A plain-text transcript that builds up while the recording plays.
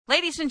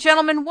Ladies and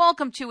gentlemen,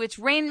 welcome to It's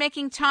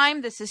Rainmaking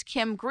Time. This is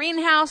Kim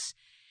Greenhouse.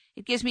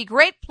 It gives me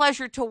great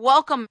pleasure to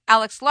welcome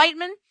Alex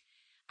Lightman.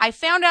 I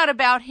found out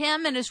about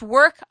him and his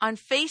work on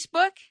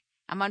Facebook.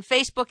 I'm on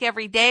Facebook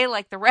every day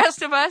like the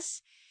rest of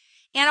us.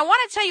 And I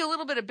want to tell you a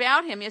little bit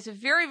about him. He has a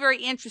very,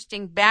 very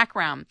interesting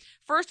background.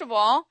 First of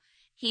all,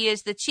 he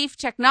is the Chief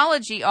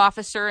Technology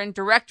Officer and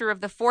Director of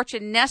the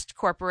Fortune Nest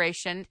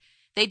Corporation.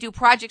 They do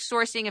project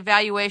sourcing,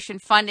 evaluation,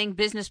 funding,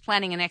 business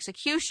planning, and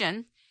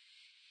execution.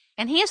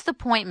 And he is the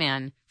point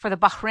man for the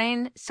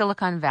Bahrain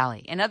Silicon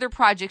Valley and other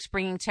projects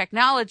bringing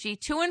technology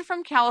to and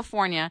from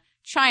California,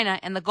 China,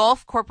 and the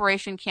Gulf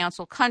Cooperation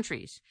Council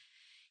countries.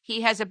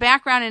 He has a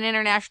background in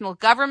international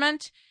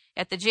government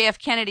at the J.F.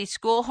 Kennedy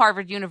School,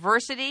 Harvard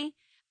University.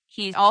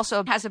 He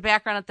also has a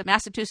background at the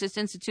Massachusetts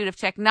Institute of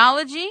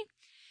Technology.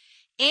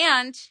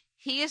 And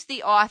he is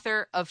the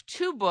author of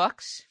 2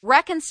 books,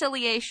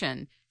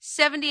 Reconciliation,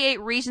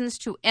 78 Reasons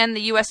to End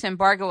the U.S.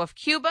 Embargo of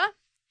Cuba,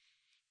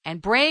 and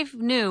Brave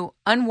New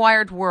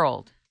Unwired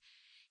World.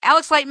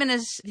 Alex Lightman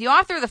is the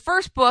author of the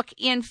first book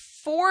in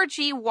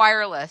 4G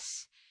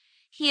wireless.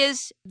 He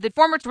is the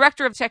former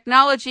Director of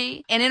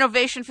Technology and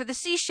Innovation for the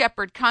Sea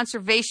Shepherd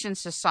Conservation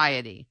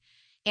Society.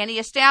 And he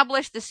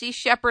established the Sea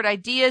Shepherd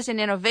Ideas and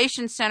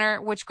Innovation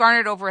Center, which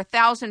garnered over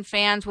 1,000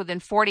 fans within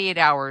 48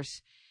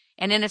 hours.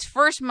 And in its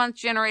first month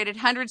generated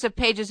hundreds of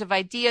pages of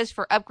ideas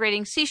for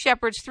upgrading Sea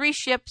Shepherd's 3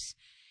 ships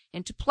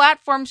into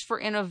platforms for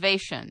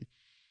innovation.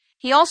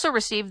 He also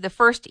received the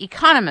first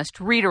Economist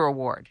Reader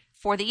Award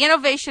for the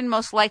innovation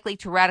most likely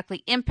to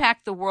radically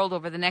impact the world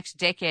over the next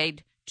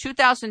decade,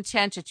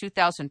 2010 to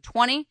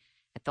 2020,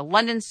 at the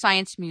London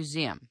Science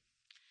Museum.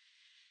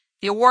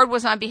 The award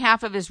was on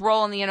behalf of his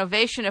role in the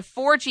innovation of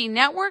 4G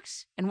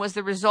networks and was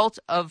the result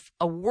of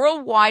a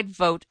worldwide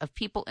vote of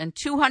people in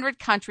 200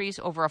 countries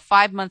over a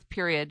 5-month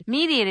period,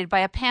 mediated by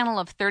a panel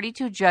of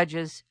 32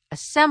 judges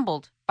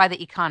assembled by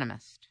The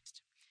Economist.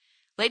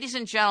 Ladies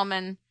and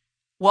gentlemen,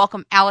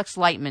 welcome Alex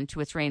Lightman to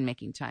It's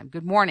Rainmaking Time.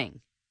 Good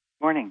morning.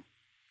 Morning.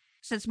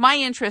 Since my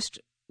interest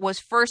was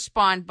first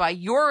spawned by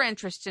your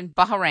interest in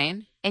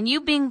Bahrain, and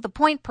you being the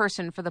point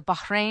person for the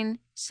Bahrain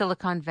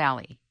Silicon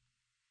Valley,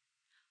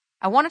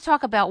 I want to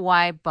talk about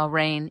why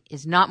Bahrain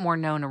is not more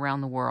known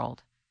around the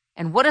world.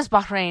 And what does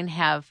Bahrain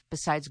have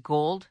besides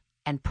gold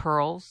and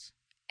pearls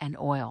and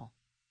oil?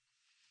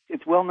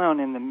 It's well known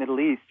in the Middle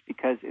East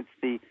because it's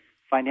the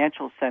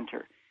financial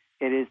center.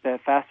 It is the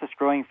fastest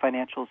growing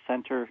financial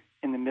center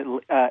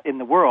in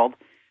the world.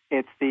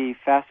 It's the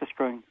fastest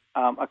growing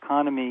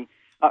economy.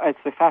 It's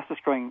the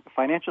fastest growing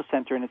financial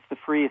center, and it's the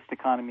freest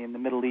economy in the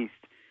Middle East.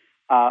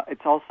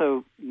 It's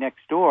also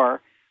next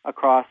door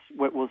across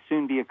what will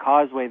soon be a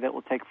causeway that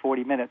will take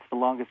 40 minutes, the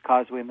longest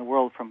causeway in the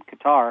world from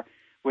Qatar,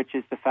 which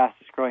is the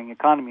fastest growing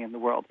economy in the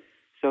world.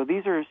 So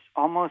these are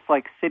almost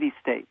like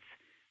city-states.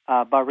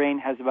 Bahrain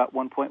has about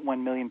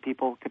 1.1 million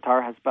people.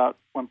 Qatar has about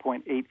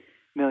 1.8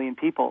 million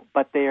people,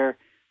 but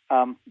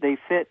they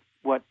fit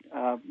what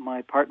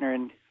my partner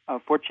in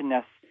Fortune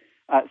Nest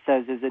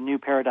says is a new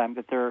paradigm,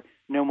 that there are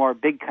no more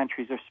big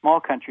countries or small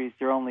countries.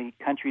 There are only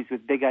countries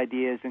with big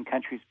ideas and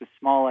countries with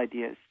small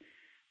ideas.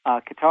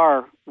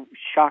 Qatar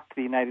shocked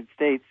the United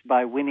States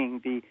by winning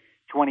the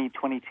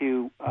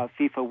 2022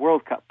 FIFA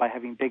World Cup by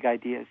having big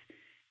ideas.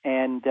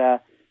 And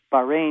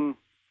Bahrain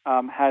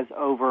has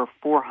over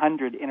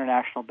 400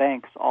 international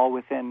banks, all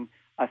within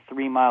a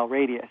 3-mile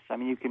radius. I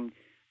mean,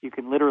 you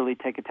can literally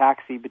take a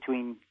taxi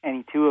between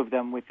any 2 of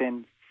them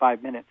within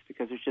 5 minutes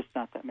because there's just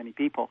not that many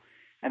people.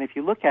 And if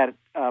you look at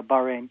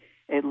Bahrain,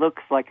 it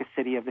looks like a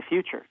city of the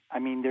future. I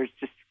mean, there's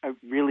just a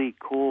really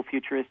cool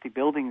futuristic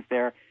buildings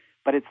there,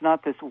 but it's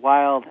not this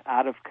wild,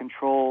 out of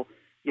control,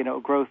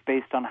 growth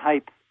based on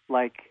hype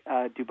like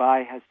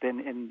Dubai has been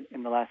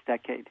in the last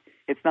decade.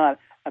 It's not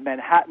a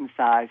Manhattan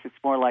size. It's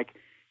more like,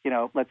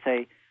 let's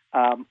say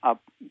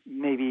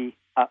maybe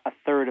a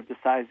third of the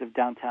size of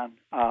downtown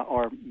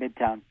or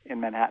midtown in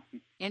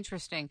Manhattan.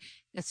 Interesting.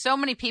 So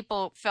many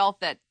people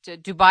felt that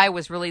Dubai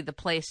was really the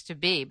place to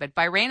be, but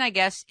Bahrain, I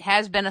guess,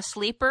 has been a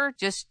sleeper,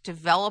 just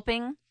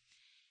developing.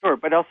 Sure,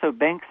 but also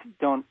banks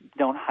don't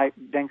hype.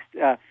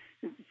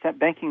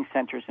 Banking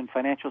centers and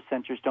financial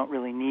centers don't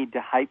really need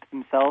to hype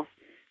themselves.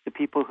 The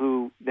people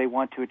who they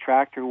want to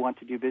attract or who want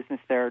to do business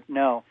there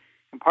know.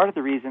 And part of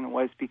the reason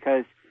was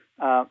because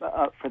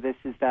for this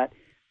is that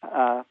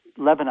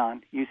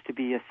Lebanon used to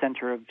be a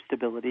center of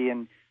stability,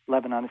 and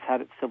Lebanon has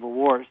had its civil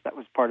wars. That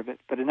was part of it.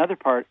 But another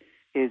part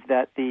is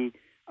that the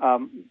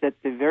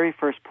very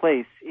first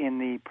place in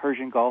the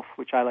Persian Gulf,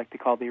 which I like to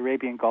call the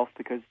Arabian Gulf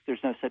because there's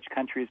no such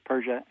country as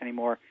Persia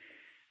anymore,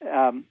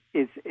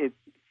 it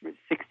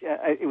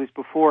was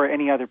before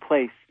any other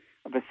place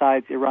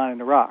besides Iran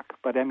and Iraq.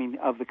 But I mean,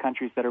 of the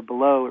countries that are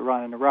below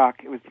Iran and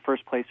Iraq, it was the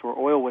first place where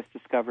oil was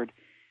discovered.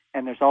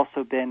 And there's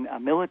also been a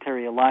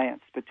military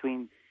alliance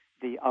between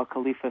the Al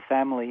Khalifa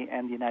family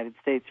and the United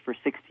States for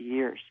 60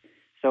 years.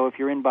 So if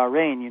you're in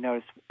Bahrain, you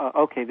notice,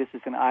 okay, this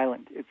is an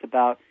island. It's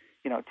about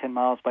 10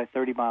 miles by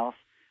 30 miles,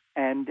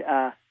 and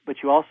but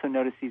you also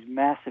notice these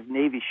massive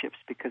Navy ships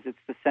because it's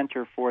the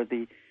center for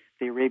the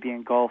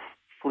Arabian Gulf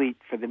fleet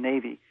for the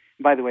Navy.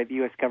 By the way, the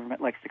U.S.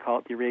 government likes to call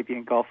it the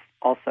Arabian Gulf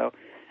also.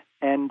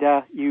 And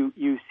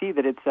you see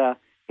that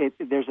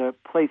there's a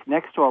place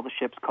next to all the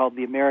ships called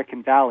the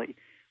American Valley,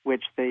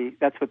 which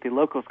that's what the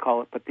locals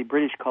call it, but the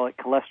British call it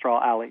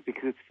Cholesterol Alley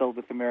because it's filled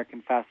with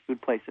American fast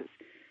food places.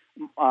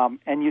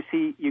 And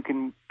you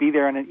can be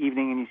there in an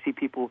evening and you see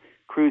people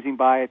cruising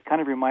by. It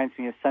kind of reminds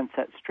me of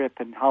Sunset Strip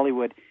in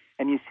Hollywood.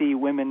 And you see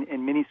women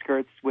in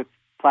miniskirts with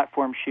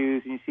platform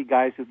shoes, and you see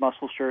guys with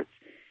muscle shirts.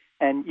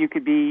 And you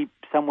could be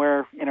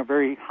somewhere in a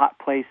very hot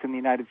place in the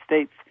United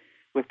States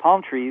with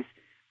palm trees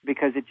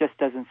because it just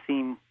doesn't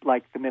seem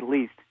like the Middle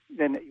East.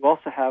 Then you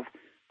also have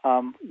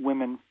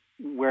women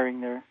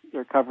wearing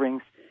their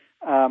coverings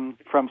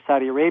from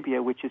Saudi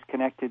Arabia, which is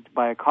connected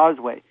by a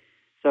causeway.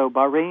 So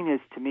Bahrain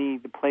is, to me,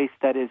 the place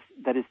that is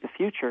the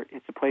future.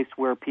 It's a place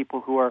where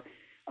people who are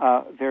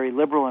very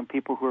liberal and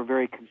people who are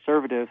very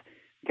conservative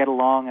get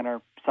along and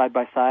are side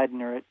by side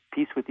and are at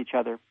peace with each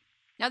other.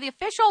 Now, the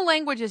official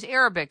language is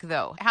Arabic,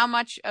 though. How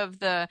much of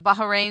the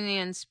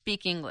Bahrainians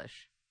speak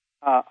English?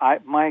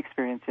 My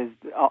experience is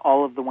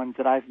all of the ones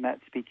that I've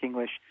met speak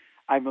English.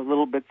 I'm a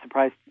little bit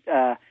surprised.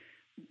 I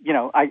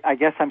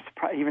guess I'm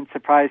even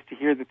surprised to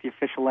hear that the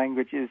official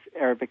language is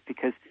Arabic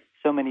because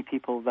so many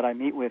people that I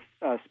meet with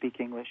speak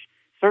English.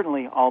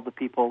 Certainly all the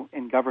people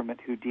in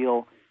government who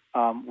deal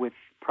with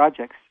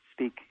projects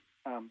speak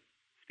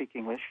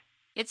English.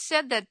 It's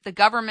said that the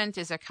government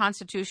is a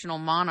constitutional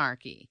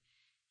monarchy.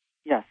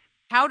 Yes.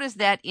 How does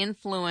that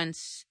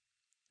influence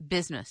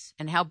business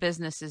and how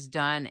business is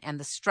done and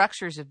the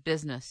structures of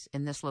business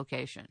in this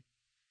location?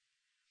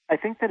 I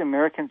think that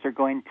Americans are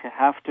going to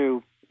have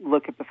to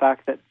look at the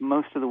fact that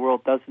most of the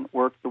world doesn't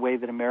work the way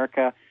that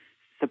America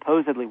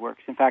supposedly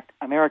works. In fact,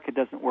 America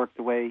doesn't work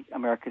the way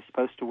America is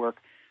supposed to work.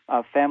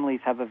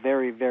 Families have a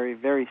very, very,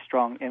 very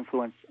strong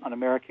influence on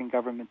American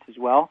government as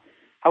well.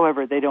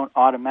 However, they don't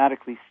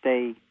automatically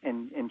stay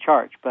in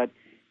charge. But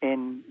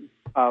in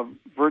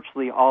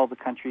virtually all the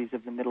countries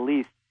of the Middle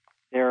East,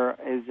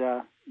 it's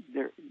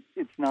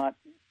not,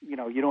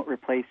 you don't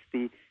replace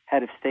the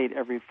head of state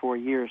every 4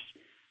 years.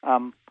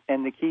 And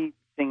the key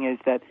thing is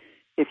that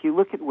if you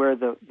look at where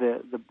the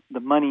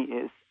money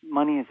is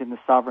in the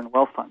sovereign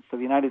wealth fund. So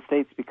the United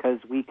States, because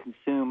we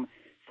consume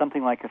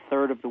something like a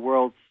third of the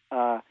world's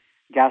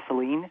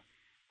gasoline,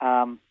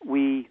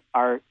 we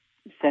are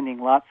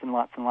sending lots and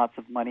lots and lots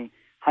of money,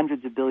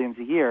 hundreds of billions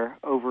a year,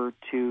 over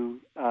to,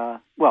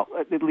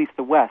 at least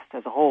the West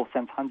as a whole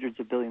sends hundreds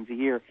of billions a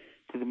year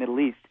to the Middle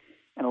East.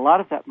 And a lot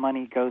of that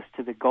money goes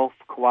to the Gulf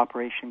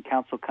Cooperation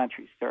Council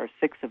countries. There are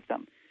 6 of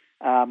them.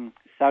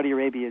 Saudi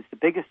Arabia is the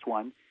biggest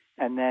one,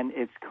 and then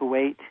it's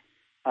Kuwait,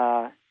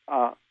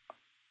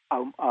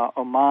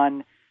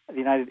 Oman, the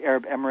United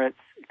Arab Emirates,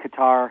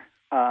 Qatar,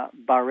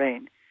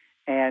 Bahrain.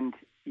 And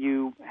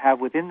you have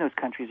within those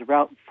countries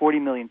about 40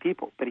 million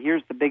people. But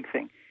here's the big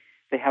thing.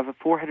 They have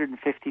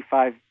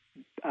 455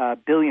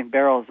 billion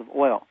barrels of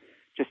oil,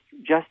 just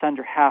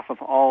under half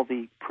of all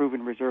the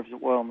proven reserves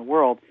of oil in the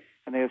world.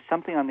 And they have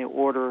something on the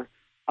order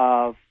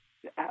of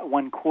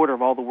 1/4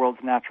 of all the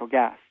world's natural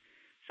gas.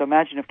 So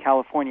imagine if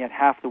California had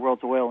half the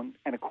world's oil and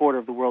 1/4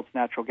 of the world's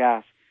natural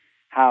gas,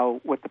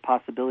 what the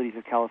possibilities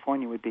of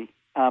California would be.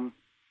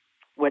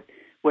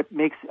 What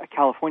makes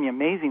California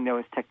amazing, though,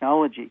 is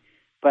technology.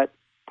 But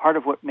part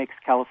of what makes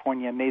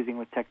California amazing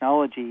with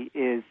technology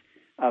is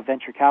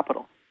venture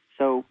capital.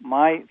 So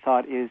my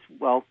thought is,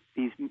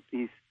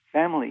 these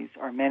families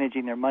are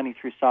managing their money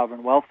through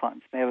sovereign wealth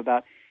funds. They have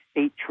about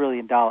 $8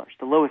 trillion.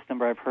 The lowest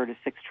number I've heard is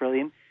 $6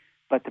 trillion,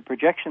 but the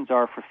projections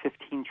are for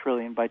 $15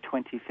 trillion by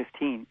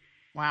 2015.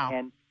 Wow.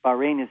 And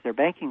Bahrain is their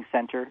banking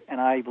center,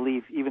 and I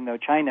believe even though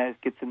China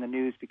gets in the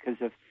news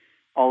because of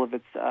all of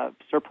its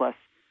surplus,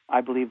 I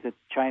believe that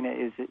China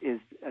is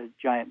a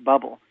giant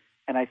bubble.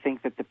 And I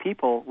think that the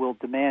people will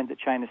demand that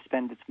China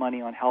spend its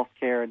money on health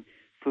care and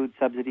food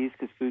subsidies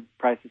because food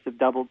prices have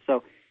doubled.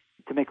 So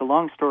to make a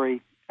long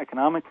story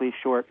economically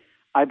short,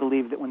 I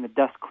believe that when the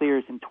dust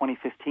clears in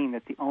 2015,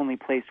 that the only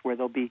place where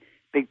there'll be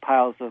big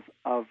piles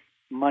of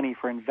money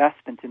for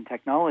investment in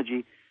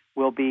technology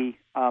will be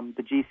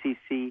the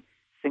GCC,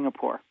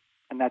 Singapore,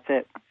 and that's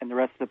it. And the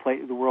rest of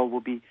the world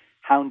will be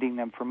hounding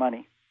them for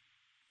money.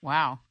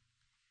 Wow.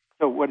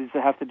 So what does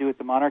it have to do with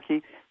the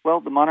monarchy?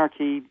 Well, the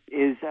monarchy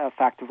is a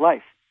fact of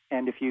life.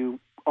 And if you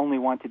only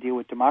want to deal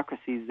with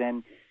democracies,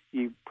 then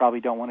you probably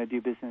don't want to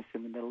do business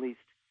in the Middle East.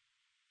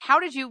 How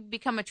did you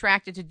become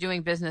attracted to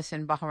doing business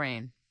in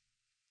Bahrain?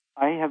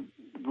 I have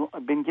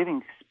been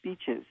giving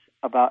speeches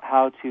about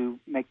how to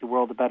make the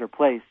world a better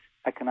place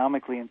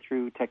economically and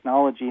through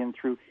technology and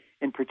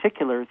in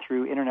particular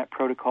through Internet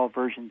Protocol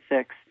version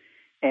 6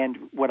 and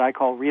what I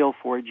call real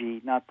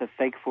 4G, not the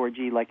fake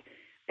 4G like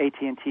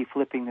AT&T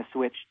flipping the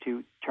switch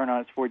to turn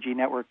on its 4G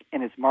network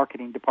in its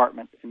marketing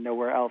department and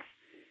nowhere else.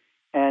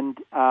 And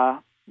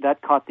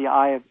that caught the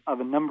eye of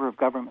a number of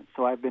governments.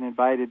 So I've been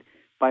invited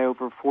by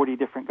over 40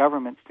 different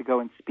governments to go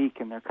and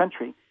speak in their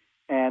country.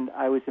 And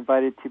I was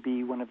invited to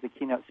be one of the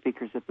keynote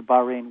speakers at the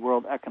Bahrain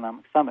World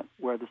Economic Summit,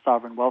 where the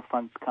sovereign wealth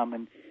funds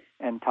come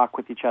and talk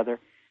with each other,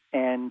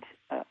 and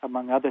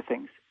among other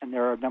things. And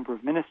there are a number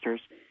of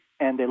ministers.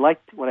 and they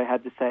liked what I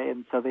had to say,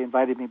 and so they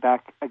invited me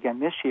back again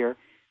this year,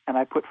 and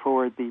I put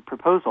forward the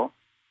proposal,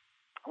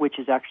 which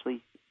is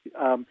actually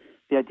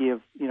the idea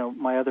of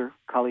my other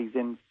colleagues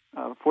in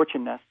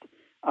Fortune Nest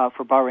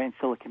for Bahrain,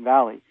 Silicon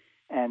Valley,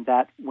 and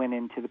that went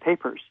into the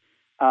papers,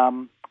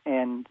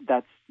 and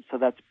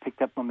that's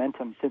picked up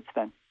momentum since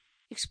then.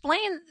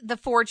 Explain the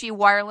 4G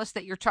wireless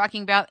that you're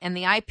talking about and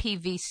the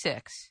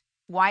IPv6.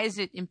 Why is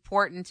it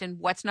important, and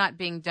what's not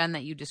being done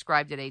that you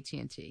described at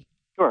AT&T?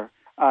 Sure.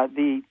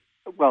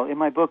 In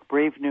my book,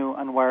 Brave New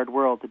Unwired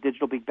World, The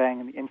Digital Big Bang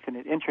and the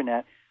Infinite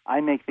Internet,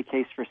 I make the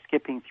case for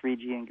skipping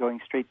 3G and going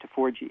straight to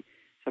 4G.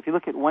 So if you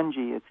look at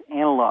 1G, it's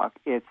analog,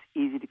 it's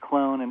easy to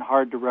clone and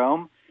hard to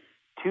roam.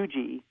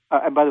 2G,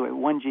 and by the way,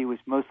 1G was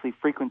mostly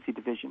frequency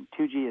division.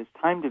 2G is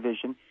time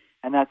division,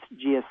 and that's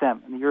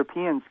GSM. And the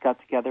Europeans got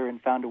together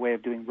and found a way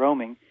of doing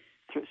roaming.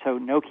 So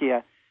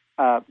Nokia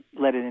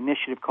led an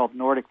initiative called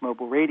Nordic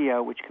Mobile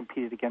Radio, which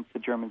competed against the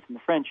Germans and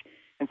the French.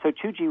 And so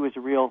 2G was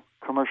a real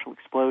commercial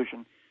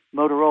explosion.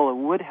 Motorola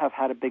would have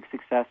had a big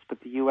success, but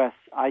the U.S.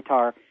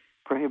 ITAR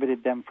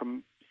prohibited them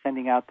from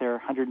sending out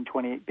their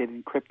 128-bit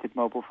encrypted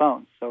mobile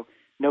phones. So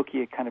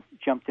Nokia kind of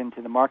jumped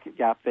into the market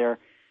gap there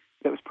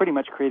that was pretty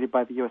much created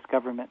by the U.S.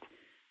 government.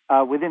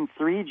 Within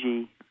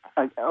 3G,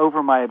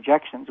 over my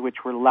objections,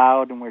 which were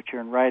loud and which are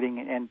in writing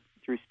and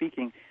through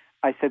speaking,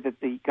 I said that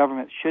the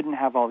government shouldn't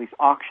have all these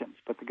auctions,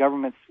 but the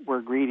governments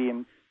were greedy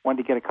and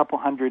wanted to get a couple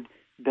 $100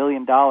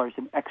 billion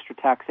in extra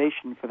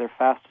taxation for their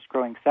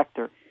fastest-growing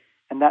sector,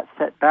 and that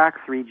set back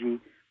 3G,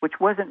 which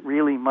wasn't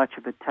really much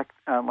of a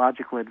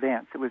technological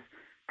advance. It was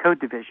code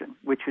division,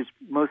 which is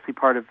mostly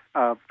part of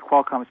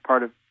Qualcomm's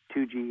part of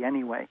 2G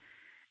anyway,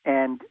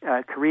 and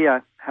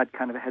Korea had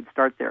kind of a head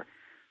start there.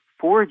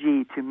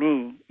 4G, to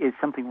me, is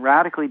something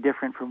radically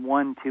different from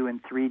 1, 2,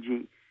 and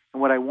 3G.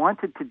 And what I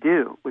wanted to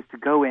do was to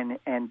go in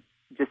and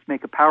just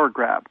make a power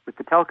grab with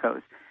the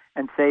telcos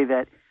and say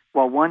that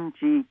while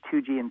 1G,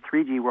 2G, and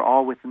 3G were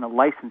all within the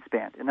license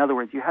band, in other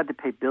words, you had to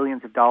pay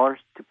billions of dollars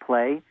to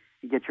play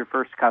to get your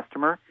first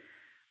customer,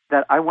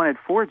 that I wanted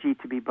 4G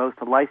to be both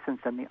the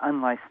licensed and the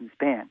unlicensed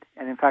band.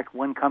 And in fact,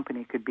 one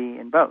company could be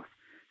in both.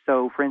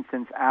 So, for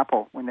instance,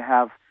 Apple, when they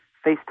have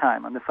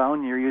FaceTime on the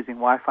phone, you're using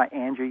Wi-Fi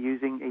and you're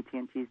using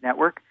AT&T's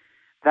network,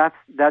 that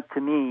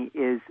to me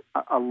is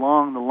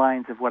along the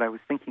lines of what I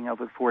was thinking of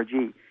with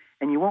 4G.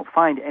 And you won't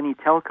find any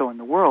telco in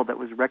the world that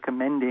was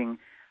recommending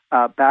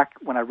back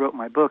when I wrote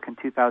my book in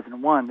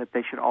 2001 that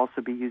they should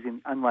also be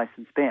using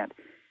unlicensed band.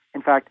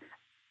 In fact,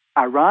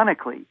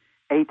 ironically,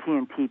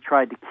 AT&T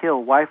tried to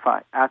kill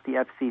Wi-Fi at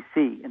the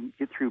FCC and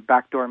through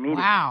backdoor meetings.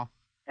 Wow.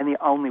 And the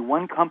only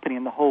one company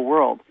in the whole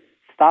world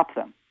stopped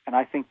them. And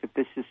I think that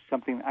this is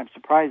something I'm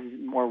surprised is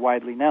more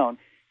widely known.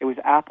 It was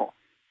Apple.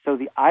 So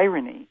the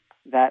irony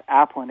that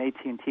Apple and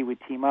AT&T would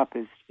team up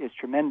is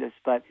tremendous.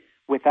 But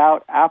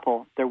without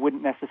Apple, there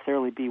wouldn't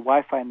necessarily be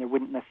Wi-Fi, and there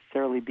wouldn't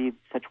necessarily be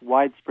such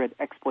widespread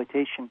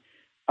exploitation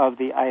of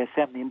the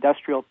ISM, the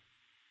industrial,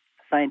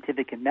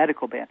 scientific, and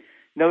medical band.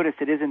 Notice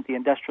it isn't the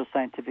industrial,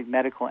 scientific,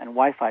 medical, and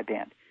Wi-Fi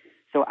band.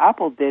 So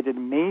Apple did an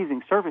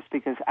amazing service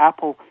because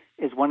Apple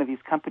is one of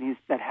these companies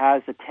that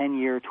has a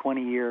 10-year,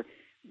 20-year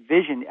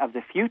vision of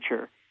the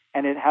future,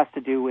 and it has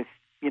to do with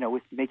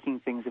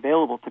making things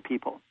available to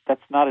people. That's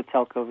not a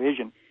telco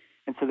vision.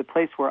 And so the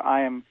place where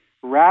I am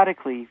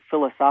radically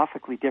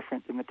philosophically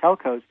different than the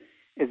telcos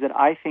is that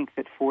I think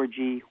that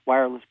 4G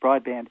wireless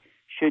broadband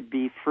should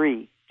be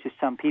free to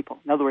some people.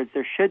 In other words,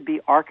 there should be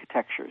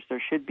architectures,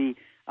 there should be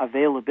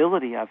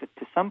availability of it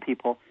to some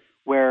people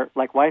where,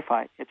 like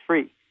Wi-Fi, it's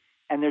free.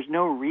 And there's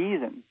no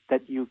reason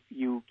that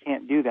you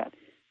can't do that.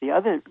 The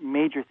other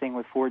major thing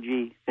with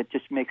 4G that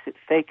just makes it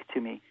fake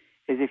to me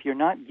is if you're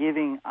not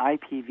giving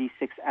IPv6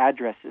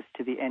 addresses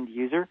to the end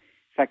user,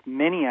 in fact,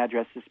 many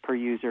addresses per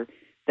user,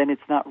 then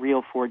it's not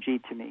real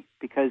 4G to me.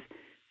 Because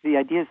the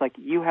idea is like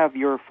you have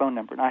your phone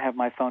number and I have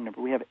my phone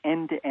number. We have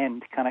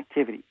end-to-end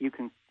connectivity. You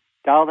can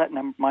dial that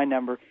my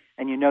number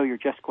and you know you're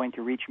just going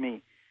to reach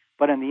me.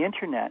 But on the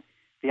Internet,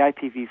 the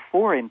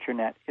IPv4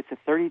 Internet, it's a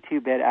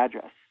 32-bit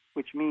address,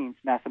 which means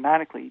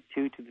mathematically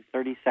 2 to the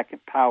 32nd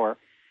power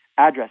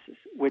addresses,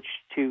 which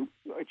to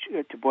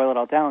boil it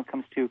all down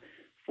comes to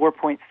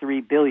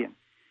 4.3 billion.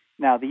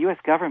 Now, the U.S.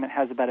 government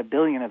has about 1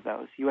 billion of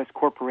those. U.S.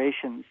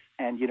 corporations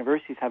and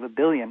universities have 1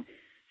 billion.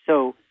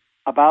 So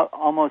about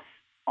almost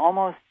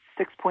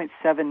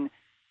 6.7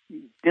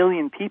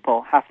 billion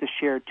people have to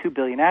share 2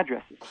 billion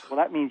addresses. Well,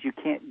 that means you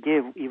can't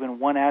give even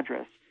one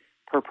address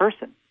per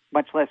person,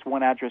 much less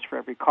one address for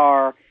every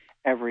car,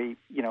 every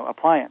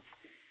appliance.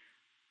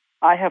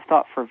 I have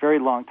thought for a very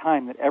long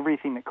time that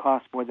everything that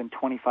costs more than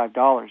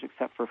 $25,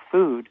 except for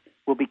food,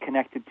 will be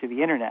connected to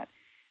the Internet.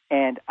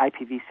 And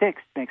IPv6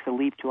 makes a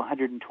leap to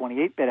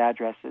 128-bit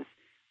addresses,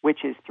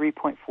 which is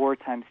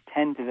 3.4 times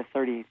 10 to the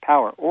 38th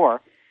power,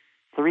 or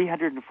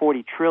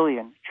 340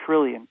 trillion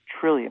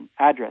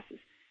addresses,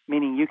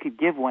 meaning you could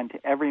give one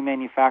to every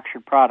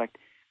manufactured product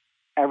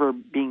ever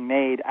being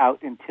made out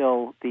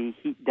until the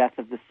heat death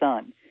of the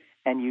sun,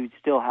 and you'd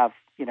still have,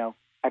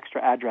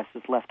 extra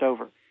addresses left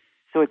over.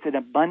 So it's an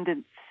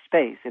abundant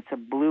space. It's a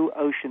blue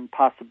ocean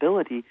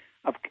possibility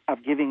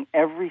of giving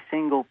every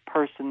single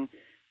person,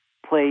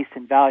 place,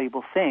 and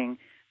valuable thing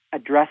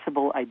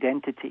addressable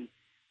identity,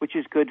 which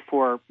is good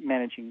for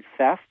managing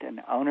theft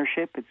and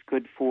ownership. It's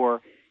good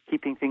for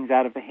keeping things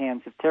out of the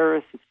hands of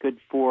terrorists. It's good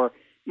for,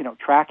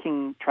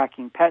 tracking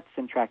pets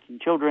and tracking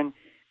children.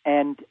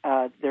 And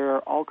there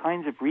are all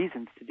kinds of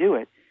reasons to do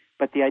it.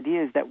 But the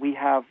idea is that we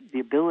have the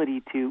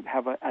ability to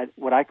have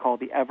what I call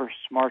the ever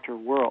smarter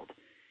world.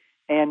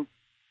 And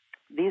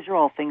these are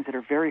all things that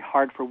are very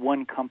hard for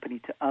one company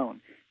to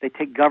own. They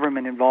take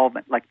government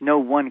involvement, like no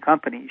one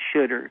company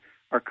should or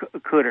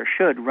could or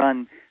should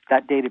run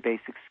that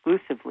database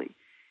exclusively.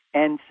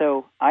 And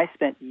so I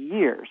spent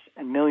years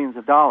and millions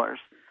of dollars,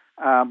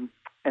 and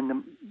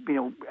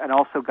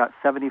also got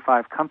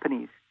 75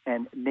 companies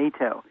and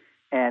NATO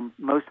and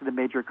most of the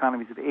major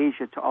economies of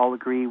Asia to all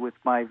agree with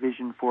my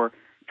vision for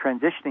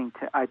transitioning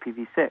to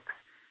IPv6.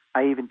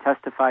 I even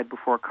testified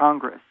before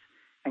Congress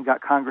and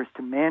got Congress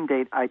to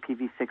mandate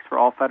IPv6 for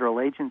all federal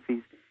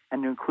agencies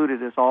and to include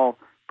it as all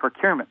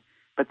procurement.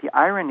 But the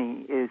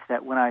irony is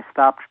that when I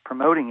stopped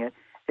promoting it,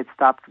 it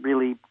stopped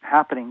really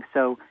happening.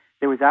 So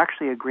there was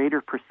actually a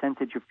greater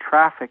percentage of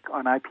traffic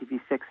on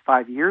IPv6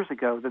 5 years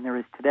ago than there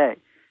is today.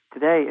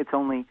 Today, it's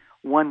only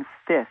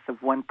 1/5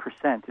 of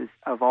 1%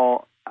 of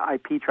all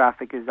IP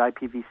traffic is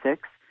IPv6.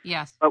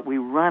 Yes. But we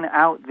run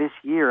out this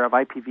year of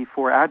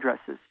IPv4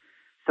 addresses.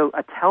 So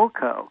a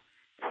telco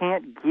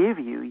can't give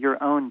you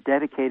your own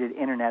dedicated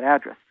internet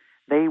address.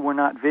 They were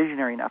not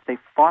visionary enough. They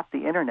fought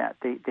the internet.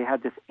 They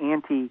had this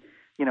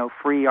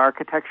free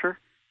architecture,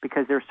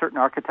 because there are certain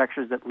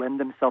architectures that lend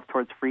themselves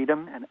towards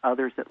freedom and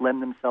others that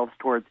lend themselves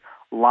towards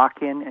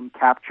lock-in and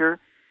capture.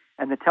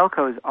 And the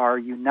telcos are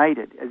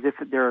united, as if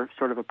they're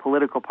sort of a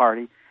political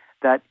party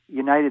that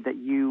united that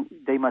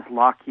they must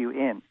lock you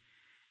in.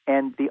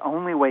 And the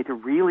only way to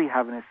really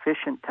have an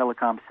efficient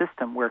telecom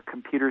system where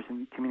computers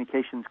and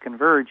communications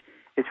converge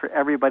is for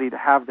everybody to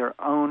have their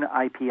own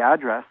IP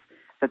address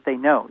that they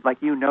know, like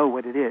you know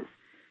what it is.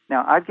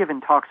 Now, I've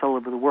given talks all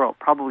over the world,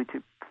 probably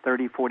to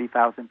 30,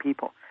 40,000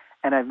 people,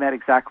 and I've met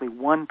exactly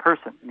one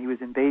person, and he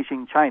was in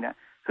Beijing, China,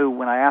 who,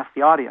 when I asked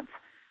the audience,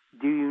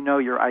 do you know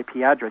your IP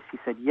address? He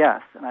said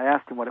yes, and I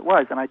asked him what it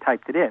was, and I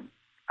typed it in.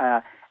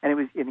 And it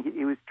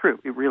was true.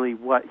 He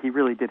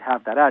really did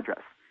have that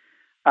address.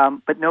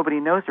 But nobody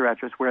knows their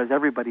address, whereas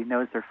everybody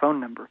knows their phone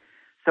number.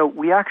 So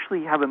we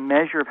actually have a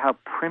measure of how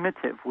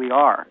primitive we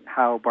are,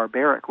 how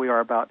barbaric we are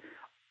about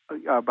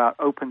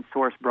open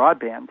source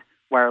broadband,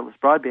 wireless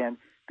broadband,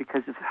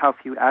 because of how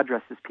few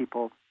addresses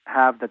people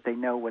have that they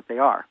know what they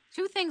are.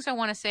 Two things I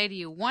want to say to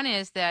you. One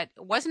is that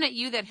wasn't it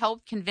you that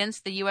helped convince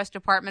the U.S.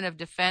 Department of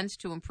Defense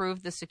to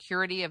improve the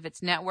security of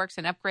its networks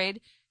and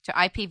upgrade to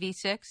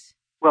IPv6?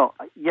 Well,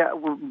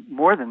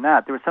 more than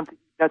that. There was something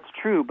that's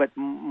true, but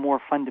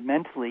more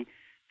fundamentally,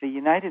 the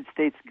United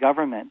States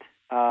government,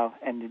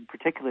 and in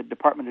particular the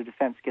Department of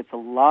Defense, gets a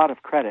lot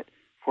of credit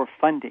for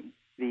funding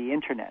the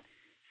Internet.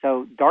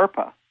 So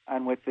DARPA,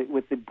 and with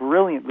the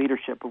brilliant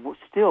leadership of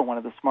still one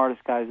of the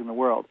smartest guys in the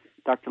world,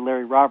 Dr.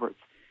 Larry Roberts,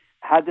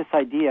 had this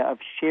idea of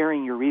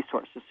sharing your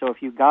resources. So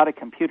if you got a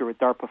computer with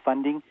DARPA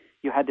funding,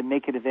 you had to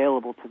make it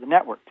available to the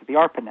network, to the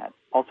ARPANET,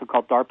 also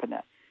called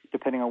DARPANET,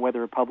 depending on whether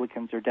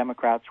Republicans or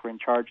Democrats were in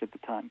charge at the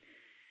time.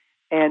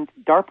 And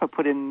DARPA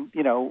put in,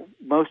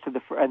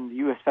 and the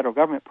U.S. federal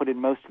government put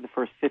in most of the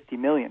first $50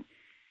 million.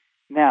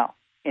 Now,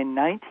 in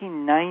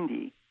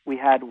 1990, we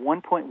had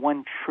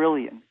 $1.1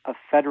 trillion of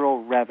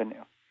federal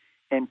revenue.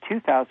 In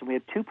 2000, we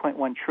had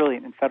 $2.1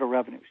 trillion in federal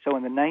revenue. So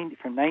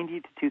from 90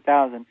 to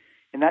 2000,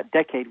 in that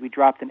decade, we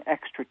dropped an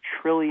extra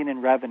trillion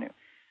in revenue.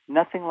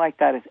 Nothing like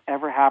that has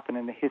ever happened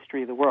in the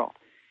history of the world.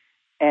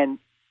 And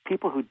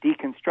people who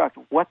deconstruct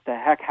what the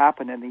heck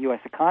happened in the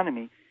U.S.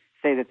 economy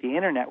say that the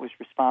Internet was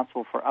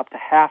responsible for up to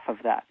half of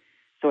that.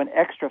 So an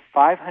extra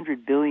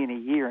 $500 billion a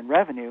year in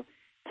revenue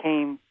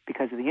came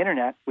because of the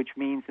Internet, which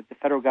means that the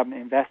federal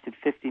government invested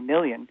 $50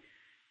 million,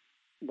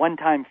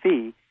 one-time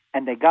fee,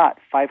 and they got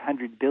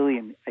 $500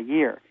 billion a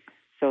year.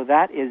 So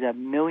that is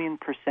 1,000,000%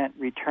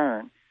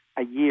 return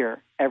a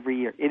year, every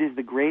year. It is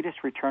the greatest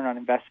return on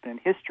investment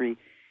in history,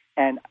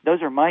 and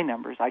those are my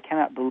numbers. I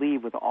cannot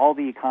believe with all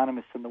the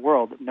economists in the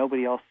world that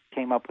nobody else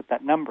came up with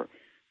that number.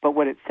 But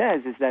what it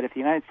says is that if the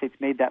United States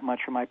made that much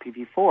from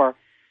IPv4,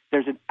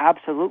 there's an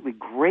absolutely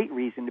great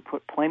reason to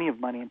put plenty of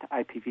money into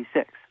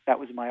IPv6. That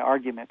was my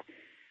argument.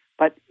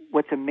 But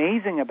what's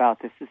amazing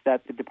about this is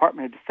that the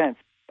Department of Defense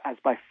has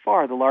by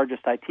far the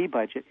largest IT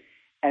budget,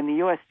 and the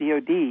U.S.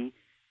 DoD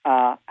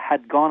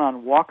had gone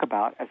on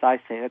walkabout, as I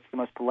say, that's the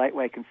most polite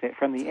way I can say it,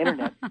 from the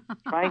Internet,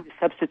 trying to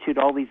substitute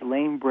all these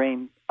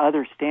lame-brain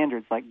other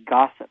standards like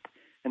gossip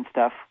and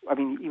stuff. I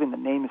mean, even the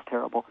name is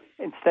terrible,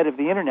 instead of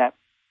the Internet.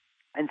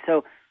 And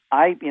so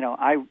I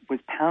was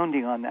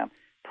pounding on them,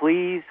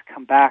 please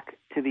come back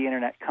to the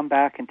Internet, come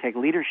back and take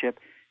leadership,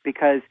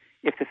 because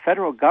if the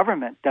federal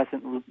government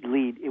doesn't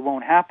lead, it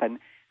won't happen.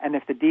 And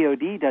if the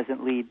DoD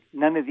doesn't lead,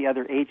 none of the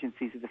other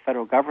agencies of the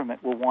federal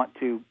government will want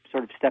to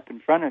sort of step in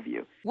front of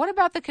you. What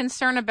about the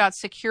concern about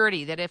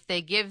security, that if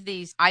they give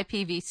these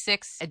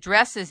IPv6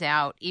 addresses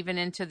out, even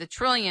into the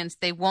trillions,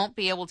 they won't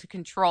be able to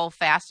control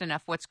fast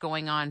enough what's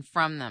going on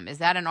from them? Is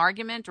that an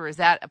argument, or is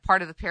that a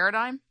part of the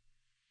paradigm?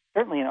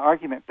 Certainly an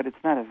argument, but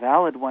it's not a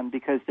valid one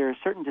because there are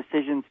certain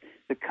decisions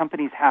that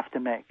companies have to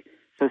make.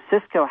 So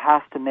Cisco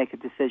has to make a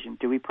decision.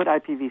 Do we put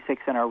IPv6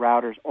 in our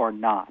routers or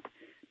not?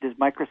 Does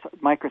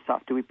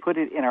Microsoft, do we put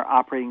it in our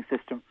operating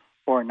system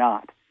or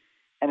not?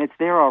 And it's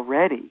there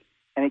already,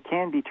 and it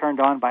can be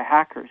turned on by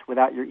hackers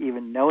without your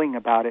even knowing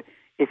about it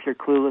if you're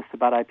clueless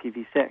about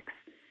IPv6.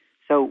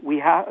 So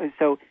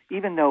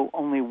even though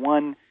only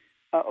one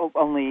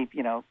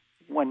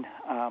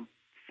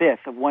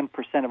fifth of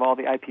 1% of all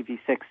the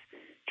IPv6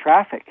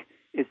 traffic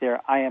is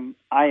there, I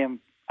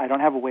don't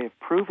have a way of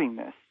proving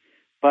this,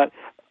 but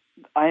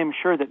I am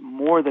sure that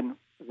more than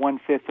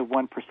 1/5 of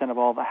 1% of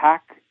all the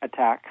hack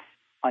attacks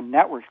on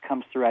networks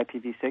comes through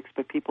IPv6,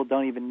 but people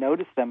don't even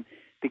notice them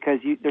because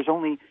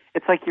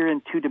it's like you're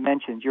in two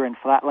dimensions. You're in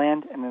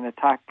flatland, and an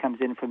attack comes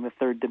in from the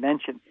third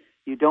dimension.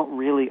 You don't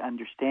really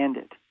understand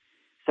it.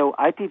 So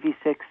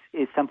IPv6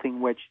 is something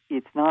which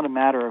it's not a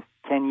matter of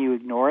can you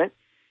ignore it.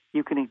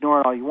 You can ignore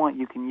it all you want.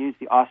 You can use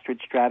the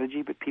ostrich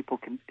strategy, but people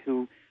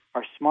who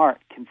are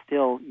smart can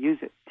still use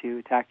it to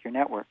attack your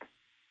network.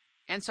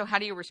 And so how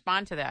do you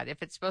respond to that?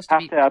 If it's supposed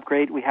to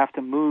upgrade, we have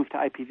to move to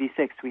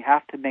IPv6. We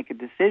have to make a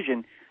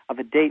decision of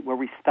a date where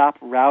we stop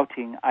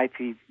routing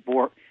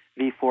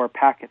IPv4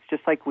 packets,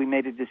 just like we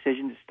made a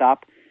decision to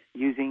stop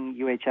using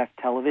UHF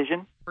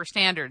television. For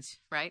standards,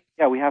 right?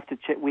 Yeah, we have to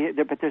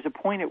but there's a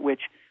point at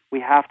which we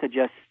have to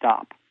just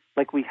stop.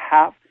 Like we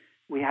have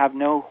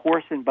no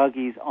horse and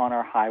buggies on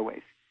our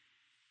highways.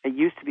 It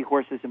used to be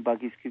horses and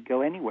buggies could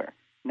go anywhere.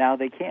 Now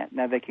they can't.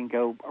 Now they can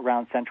go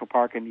around Central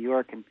Park in New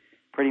York and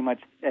pretty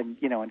much, and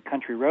in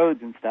country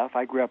roads and stuff.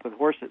 I grew up with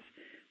horses.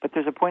 But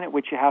there's a point at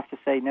which you have to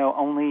say, no,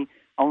 only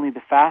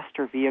the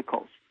faster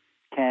vehicles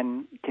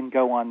can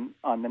go on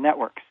the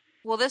networks.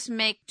 Will this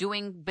make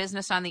doing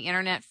business on the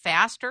Internet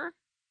faster?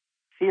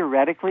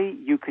 Theoretically,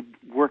 you could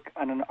work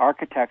on an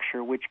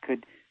architecture which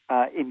could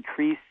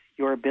increase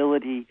your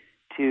ability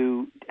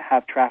to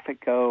have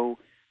traffic go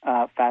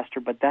faster,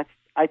 but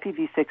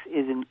IPv6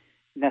 isn't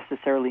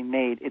necessarily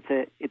made.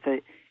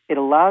 It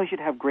allows you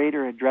to have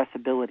greater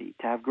addressability,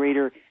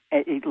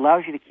 it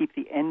allows you to keep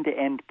the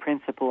end-to-end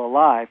principle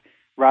alive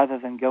rather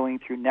than going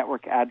through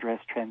network address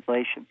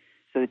translation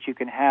so that you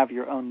can have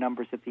your own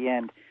numbers at the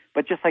end.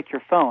 But just like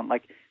your phone,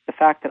 like the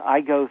fact that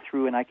I go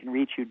through and I can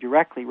reach you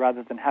directly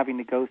rather than having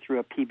to go through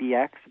a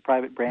PBX, a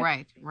private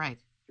branch, right,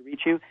 to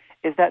reach you,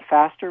 is that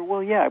faster?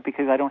 Well, yeah,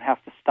 because I don't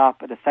have to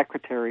stop at a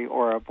secretary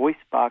or a voice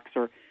box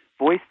or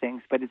voice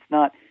things, but it's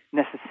not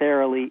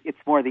necessarily, it's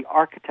more the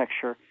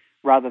architecture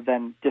rather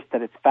than just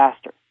that it's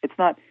faster. It's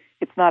not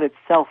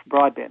itself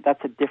broadband.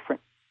 That's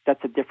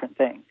a different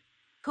thing.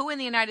 Who in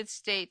the United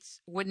States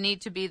would need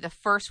to be the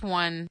first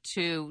one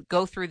to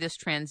go through this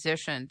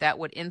transition that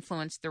would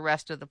influence the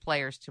rest of the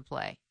players to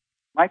play?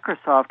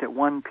 Microsoft at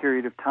one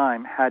period of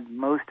time had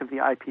most of the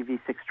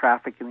IPv6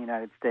 traffic in the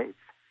United States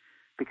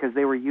because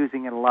they were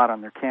using it a lot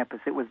on their campus.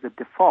 It was the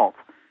default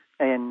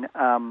in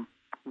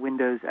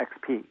Windows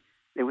XP.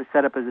 It was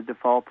set up as a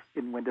default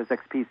in Windows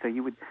XP, so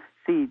you would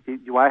see,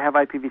 do I have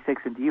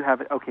IPv6 and do you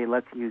have it? Okay,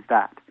 let's use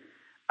that.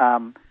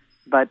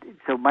 But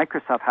so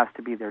Microsoft has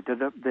to be there.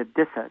 The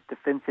DISA,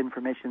 Defense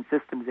Information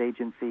Systems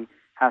Agency,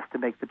 has to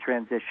make the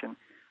transition.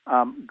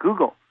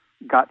 Google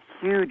got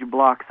huge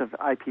blocks of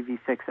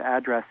IPv6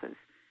 addresses,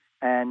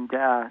 and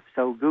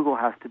so Google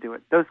has to do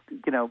it. Those,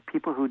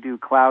 people who do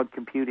cloud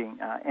computing,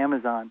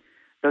 Amazon,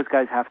 those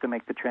guys have to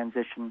make the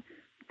transition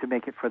to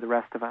make it for the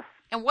rest of us.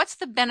 And what's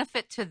the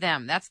benefit to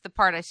them? That's the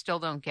part I still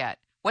don't get.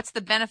 What's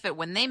the benefit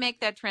when they make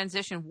that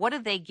transition? What do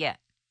they get?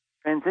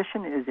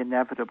 Transition is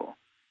inevitable.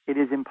 It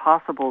is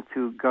impossible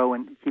to go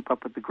and keep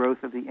up with the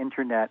growth of the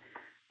Internet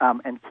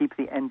and keep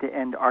the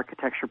end-to-end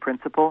architecture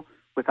principle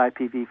with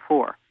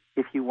IPv4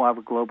 if you have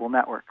a global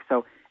network.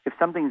 So if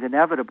something's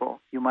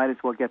inevitable, you might as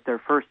well get there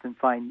first and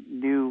find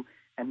new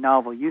and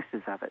novel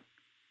uses of it.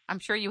 I'm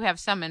sure you have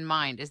some in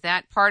mind. Is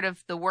that part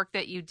of the work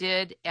that you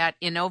did at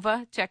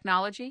Innova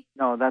Technology?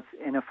 No, that's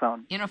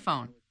Innophone.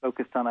 Innophone.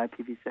 Focused on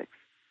IPv6.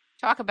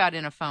 Talk about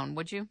Innophone,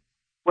 would you?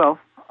 Well,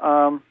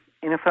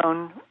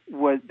 Innophone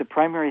was the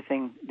primary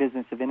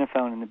business of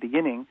Innophone in the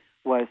beginning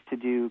was to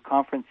do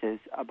conferences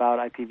about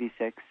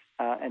IPv6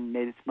 and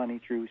made its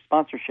money through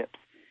sponsorships.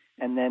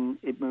 And then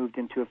it moved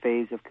into a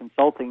phase of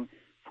consulting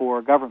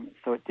for governments.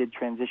 So it did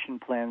transition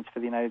plans for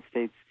the United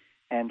States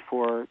and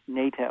for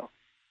NATO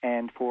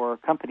and for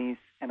companies,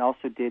 and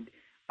also did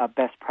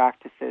best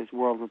practices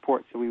world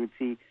reports. So we would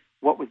see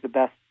what was the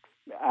best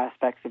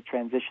aspects of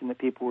transition that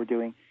people were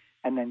doing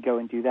and then go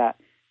and do that.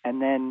 And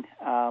then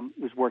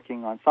was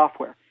working on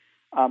software.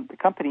 The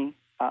company,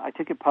 I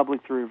took it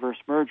public through reverse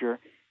merger,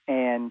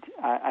 and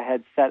I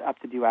had set up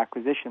to do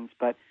acquisitions,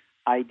 but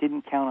I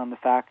didn't count on the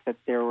fact that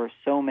there were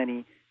so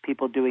many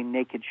people doing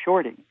naked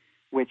shorting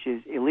which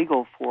is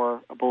illegal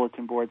for a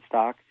bulletin board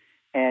stock,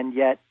 and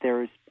yet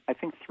there's, I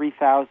think,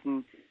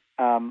 3,000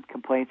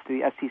 complaints to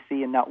the SEC,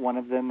 and not one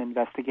of them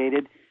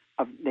investigated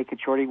of naked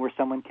shorting, where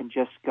someone can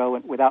just go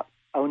and, without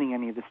owning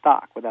any of the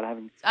stock, without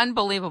having. It's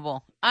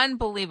unbelievable.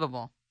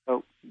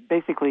 So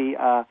basically,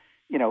 I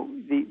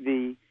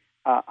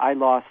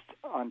lost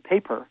on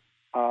paper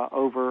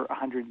over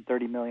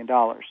 $130 million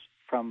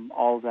from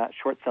all of that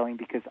short selling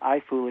because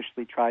I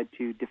foolishly tried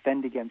to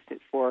defend against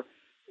it for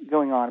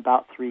going on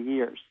about 3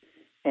 years.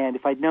 And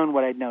if I'd known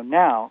what I'd known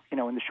now, in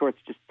the shorts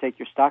just take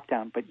your stock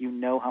down, but you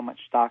know how much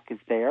stock is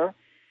there,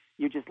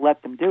 you just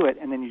let them do it,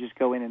 and then you just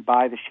go in and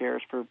buy the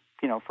shares for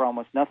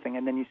almost nothing,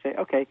 and then you say,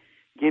 okay,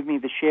 give me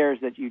the shares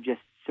that you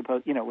just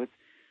suppose,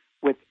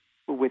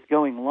 with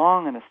going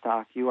long in a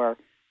stock, you are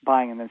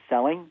buying and then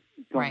selling.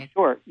 Going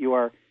short, you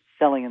are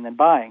selling and then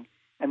buying,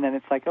 and then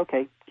it's like,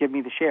 okay, give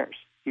me the shares.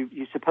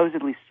 You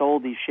supposedly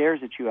sold these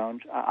shares that you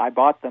owned. I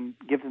bought them,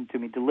 give them to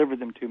me, deliver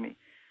them to me.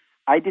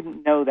 I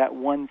didn't know that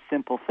one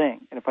simple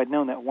thing, and if I'd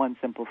known that one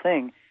simple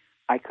thing,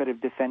 I could have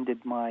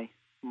defended my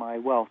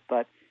wealth.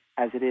 But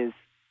as it is,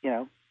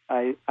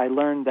 I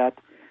learned that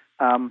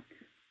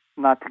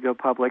not to go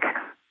public.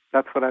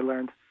 That's what I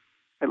learned.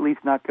 At least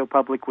not go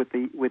public with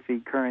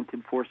the current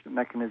enforcement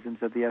mechanisms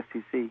of the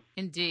SEC.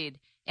 Indeed.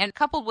 And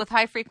coupled with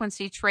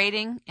high-frequency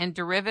trading and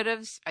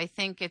derivatives, I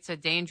think it's a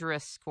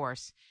dangerous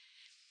course.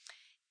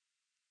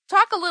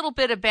 Talk a little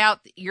bit about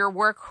your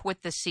work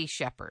with the Sea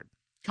Shepherd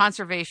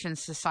Conservation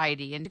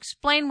Society and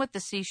explain what the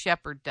Sea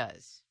Shepherd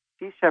does.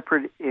 Sea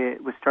Shepherd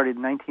was started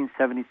in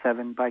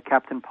 1977 by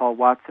Captain Paul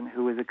Watson,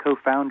 who was a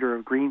co-founder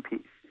of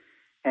Greenpeace.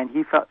 And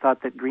he thought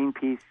that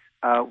Greenpeace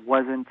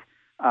wasn't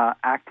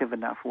active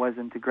enough,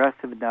 wasn't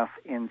aggressive enough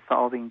in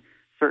solving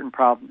certain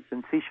problems.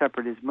 And Sea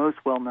Shepherd is most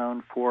well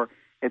known for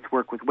its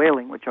work with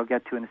whaling, which I'll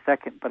get to in a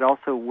second, but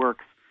also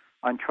works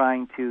on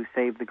trying to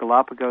save the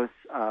Galapagos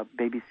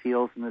baby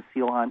seals and the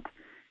seal hunt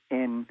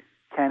in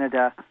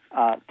Canada,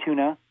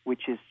 tuna,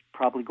 which is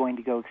probably going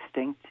to go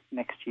extinct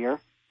next year,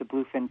 the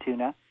bluefin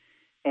tuna,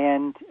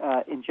 and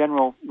in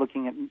general,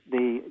 looking at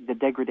the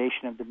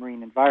degradation of the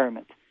marine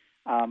environment.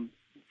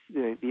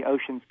 The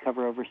oceans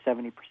cover over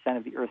 70%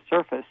 of the Earth's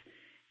surface,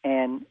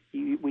 and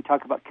we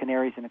talk about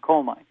canaries in a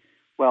coal mine.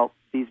 Well,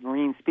 these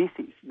marine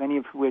species, many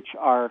of which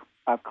are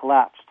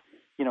collapsed,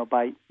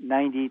 by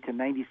 90 to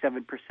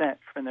 97%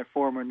 from their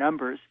former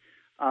numbers,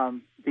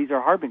 these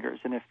are harbingers.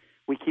 And if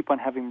we keep on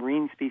having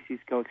marine species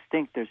go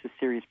extinct, there's a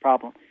serious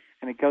problem.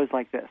 And it goes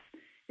like this.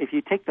 If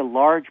you take the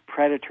large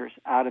predators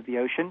out of the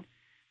ocean,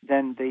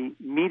 then the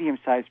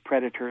medium-sized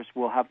predators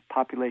will have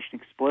population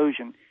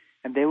explosion,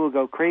 and they will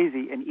go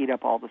crazy and eat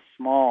up all the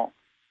small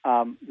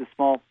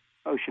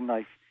ocean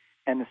life.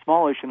 And the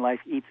small ocean life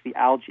eats the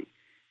algae.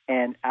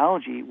 And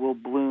algae will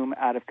bloom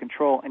out of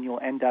control, and you'll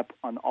end up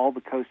on all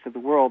the coasts of the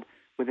world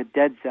with a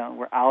dead zone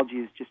where algae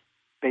is just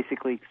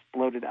basically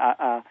exploded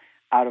out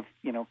of,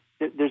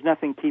 there's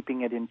nothing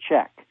keeping it in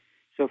check.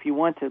 So if you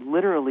want to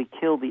literally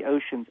kill the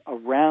oceans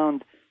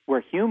around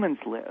where humans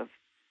live,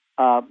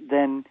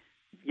 then,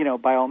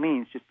 by all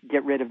means, just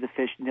get rid of the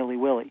fish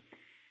nilly-willy.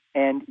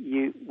 And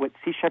what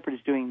Sea Shepherd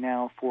is doing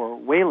now for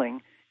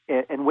whaling,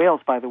 and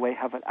whales, by the way,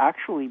 have an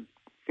actually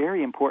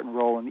very important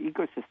role in the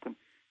ecosystem.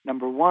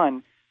 Number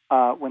one,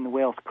 when the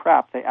whales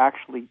crap, they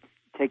actually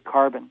take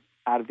carbon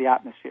out of the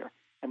atmosphere,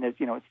 and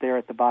it's there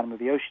at the bottom of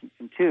the ocean.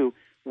 And two,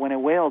 when a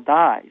whale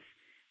dies,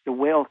 the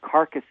whale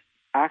carcass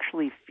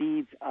actually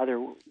feeds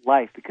other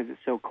life because it's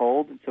so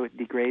cold, and so it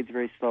degrades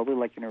very slowly,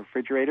 like in a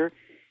refrigerator.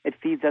 It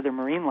feeds other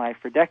marine life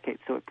for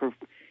decades, so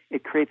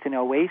it creates an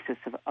oasis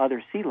of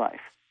other sea life.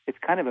 It's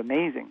kind of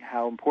amazing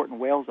how important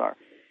whales are.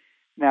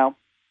 Now,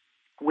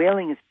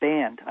 whaling is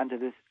banned under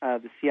this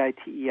the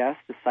CITES,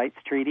 the CITES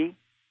Treaty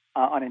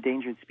on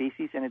Endangered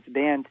Species, and it's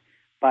banned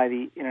by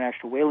the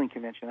International Whaling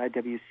Convention,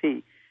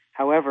 IWC.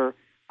 However,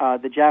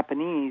 the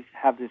Japanese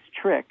have this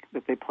trick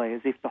that they play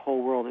as if the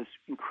whole world is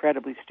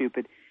incredibly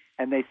stupid,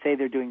 and they say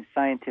they're doing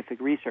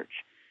scientific research.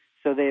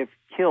 So they have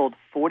killed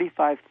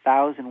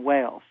 45,000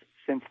 whales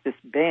since this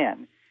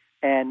ban,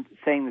 and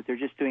saying that they're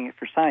just doing it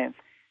for science.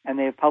 And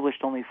they have published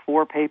only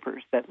 4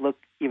 papers that look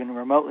even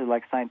remotely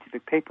like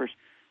scientific papers,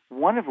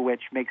 one of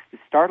which makes the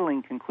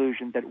startling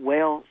conclusion that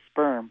whale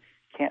sperm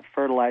can't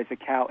fertilize a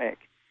cow egg.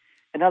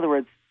 In other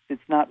words,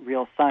 it's not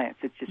real science.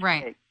 It's just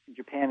fake.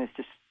 Japan is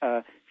just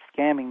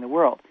scamming the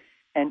world.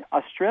 And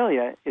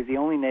Australia is the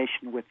only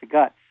nation with the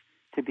guts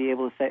to be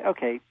able to say,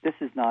 okay, this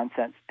is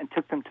nonsense, and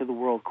took them to the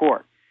World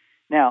Court.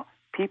 Now,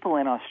 people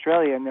in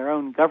Australia and their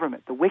own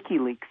government, the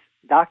WikiLeaks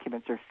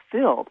documents are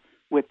filled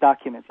with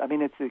documents. I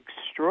mean, it's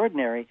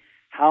extraordinary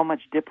how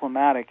much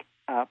diplomatic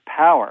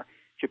power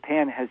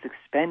Japan has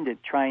expended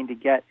trying to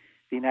get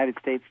the United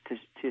States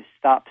to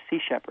stop Sea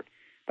Shepherd.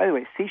 By the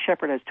way, Sea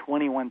Shepherd has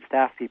 21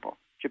 staff people.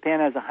 Japan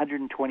has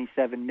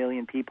 127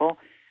 million people,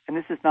 and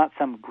this is not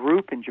some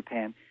group in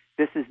Japan.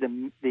 This is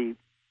the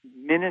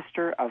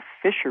Minister of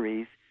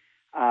Fisheries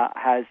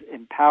has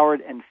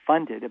empowered and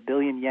funded $1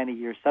 billion yen a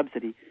year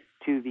subsidy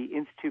to the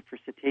Institute for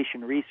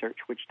Cetacean Research,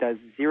 which does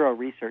zero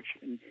research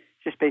and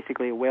just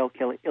basically a whale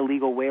kill,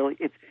 illegal whale.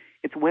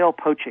 it's whale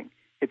poaching.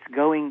 It's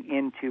going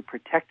into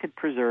protected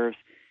preserves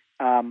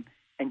and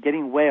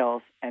getting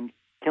whales and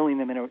killing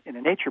them in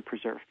a nature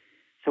preserve.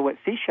 So what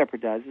Sea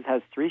Shepherd does is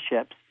has 3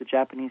 ships. The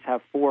Japanese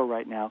have 4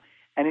 right now.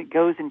 And it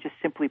goes and just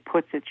simply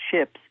puts its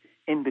ships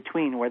in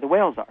between where the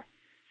whales are.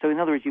 So in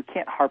other words, you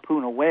can't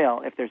harpoon a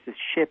whale if there's this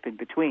ship in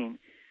between.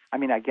 I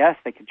mean, I guess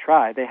they could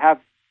try. They have,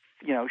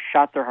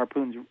 shot their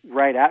harpoons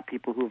right at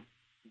people who've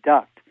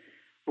ducked.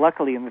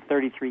 Luckily, in the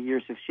 33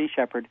 years of Sea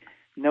Shepherd,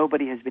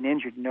 nobody has been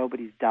injured,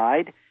 nobody's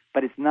died,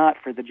 but it's not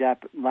for the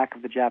lack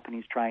of the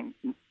Japanese trying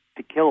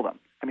to kill them.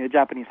 I mean, the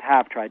Japanese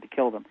have tried to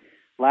kill them.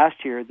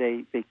 Last year,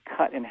 they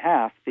cut in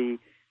half the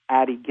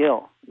Addy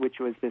gill, which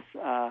was this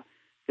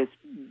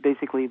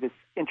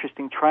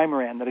interesting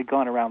trimaran that had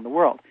gone around the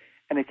world.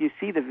 And if you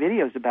see the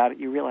videos about it,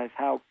 you realize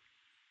how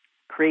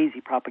crazy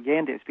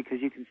propaganda is,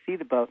 because you can see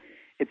the boat.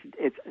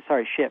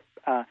 Ship.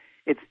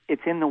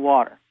 It's in the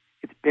water.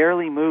 It's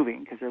barely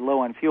moving because they're low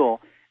on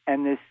fuel,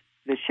 and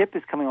the ship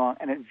is coming along,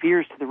 and it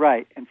veers to the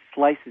right and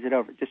slices it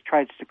over. It just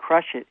tries to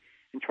crush it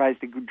and tries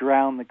to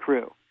drown the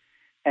crew.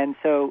 And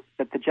so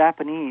that the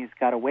Japanese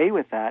got away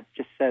with that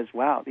just says,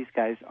 wow, these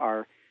guys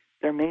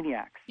they're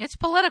maniacs. It's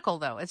political,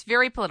 though. It's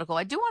very political.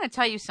 I do want to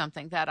tell you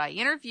something, that I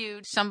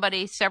interviewed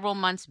somebody several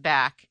months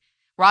back,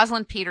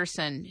 Rosalind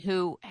Peterson,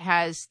 who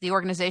has the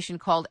organization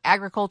called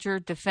Agriculture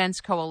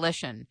Defense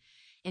Coalition.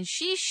 And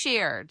she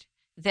shared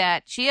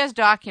that she has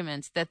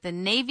documents that the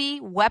Navy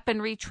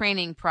Weaponry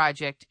Training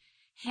Project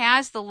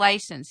has the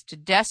license to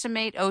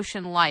decimate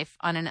ocean life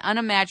on an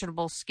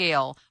unimaginable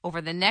scale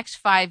over the next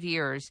 5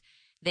 years.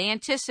 They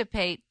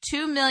anticipate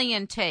 2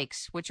 million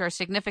takes, which are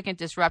significant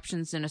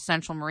disruptions in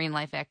essential marine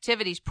life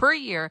activities per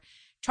year,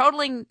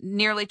 totaling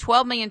nearly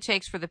 12 million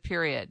takes for the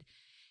period.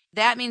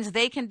 That means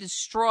they can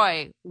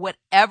destroy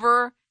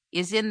whatever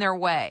is in their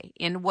way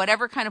in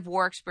whatever kind of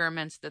war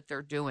experiments that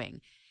they're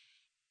doing.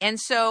 And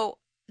so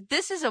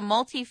this is a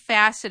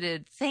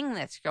multifaceted thing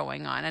that's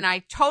going on. And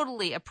I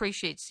totally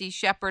appreciate Sea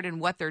Shepherd and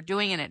what they're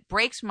doing. And it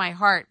breaks my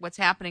heart what's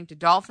happening to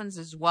dolphins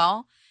as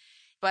well.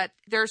 But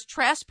there's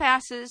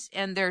trespasses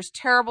and there's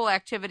terrible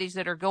activities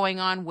that are going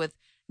on with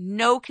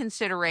no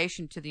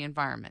consideration to the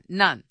environment.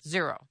 None.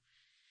 Zero.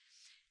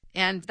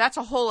 And that's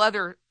a whole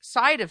other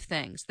side of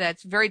things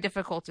that's very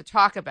difficult to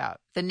talk about.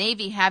 The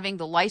Navy having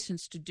the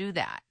license to do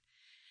that.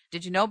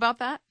 Did you know about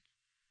that?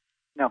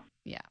 No.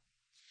 Yeah.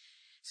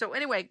 So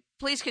anyway,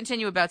 please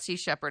continue about Sea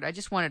Shepherd. I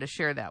just wanted to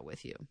share that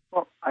with you.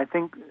 Well, I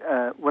think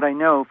what I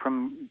know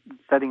from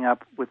setting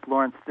up with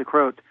Lawrence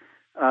DeCroat,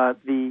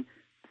 the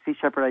Sea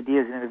Shepherd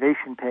Ideas and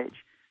Innovation page,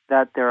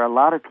 that there are a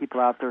lot of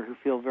people out there who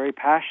feel very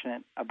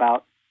passionate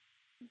about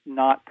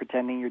not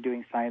pretending you're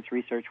doing science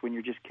research when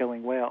you're just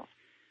killing whales.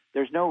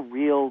 There's no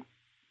real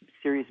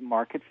serious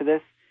market for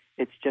this.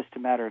 It's just a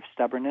matter of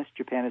stubbornness.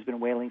 Japan has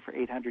been whaling for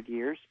 800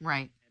 years.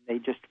 Right. They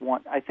just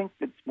I think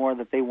it's more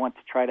that they want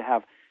to try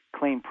to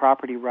claim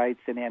property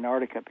rights in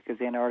Antarctica, because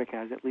Antarctica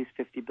has at least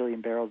 50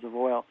 billion barrels of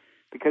oil,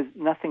 because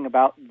nothing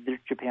about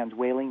Japan's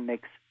whaling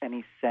makes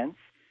any sense.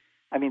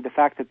 I mean, the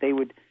fact that they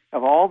would,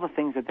 of all the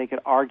things that they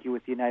could argue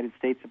with the United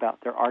States about,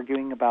 they're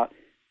arguing about,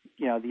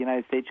 the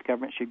United States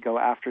government should go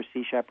after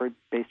Sea Shepherd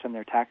based on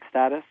their tax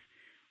status.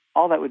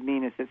 All that would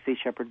mean is that Sea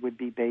Shepherd would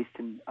be based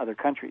in other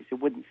countries.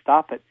 It wouldn't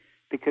stop it,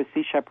 because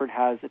Sea Shepherd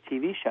has a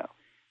TV show,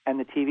 and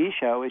the TV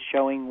show is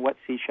showing what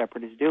Sea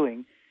Shepherd is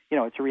doing.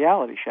 It's a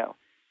reality show.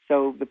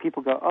 So the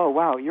people go, oh,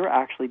 wow, you're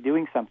actually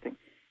doing something.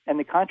 And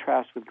the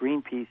contrast with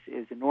Greenpeace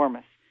is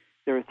enormous.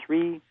 There are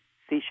 3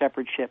 Sea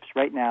Shepherd ships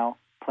right now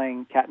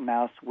playing cat and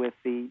mouse with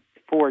the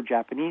 4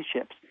 Japanese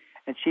ships.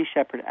 And Sea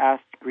Shepherd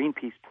asked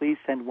Greenpeace, please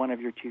send one of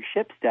your 2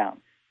 ships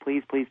down.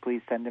 Please, please,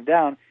 please send them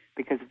down,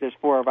 because if there's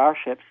 4 of our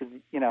ships,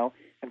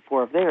 and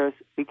 4 of theirs,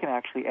 we can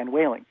actually end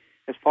whaling.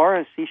 As far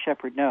as Sea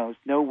Shepherd knows,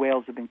 no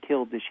whales have been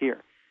killed this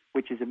year,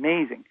 which is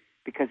amazing,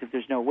 because if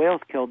there's no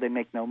whales killed, they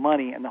make no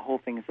money, and the whole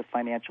thing is a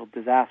financial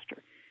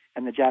disaster.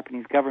 And the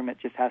Japanese government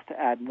just has to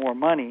add more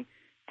money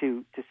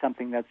to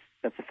something that's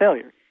a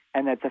failure,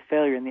 and that's a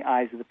failure in the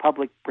eyes of the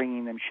public,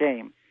 bringing them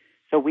shame.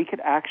 So we could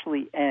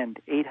actually end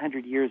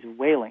 800 years of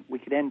whaling. We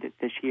could end it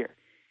this year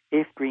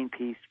if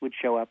Greenpeace would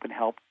show up and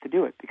help to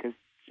do it, because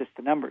it's just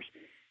the numbers.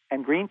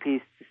 And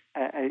Greenpeace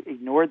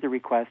ignored the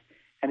request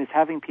and is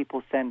having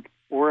people send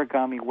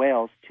origami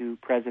whales to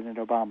President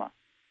Obama,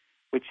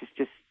 which is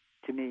just,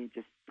 to me,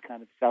 just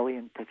kind of silly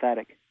and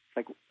pathetic.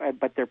 It's like,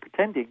 but they're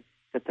pretending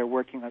that they're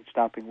working on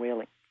stopping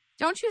whaling.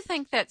 Don't you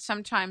think that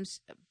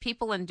sometimes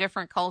people in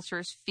different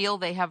cultures feel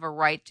they have a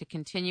right to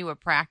continue a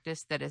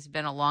practice that has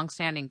been a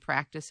longstanding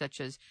practice,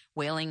 such as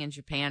whaling in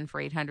Japan for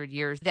 800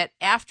 years, that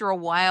after a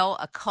while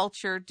a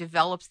culture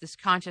develops this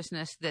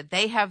consciousness that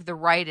they have the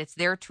right, it's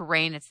their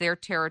terrain, it's their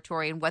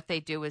territory, and what they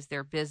do is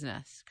their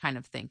business kind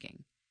of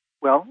thinking?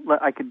 Well,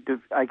 I could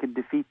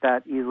defeat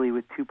that easily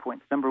with 2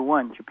 points. Number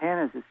one,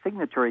 Japan is a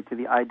signatory to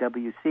the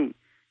IWC.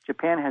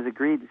 Japan has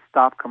agreed to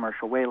stop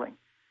commercial whaling.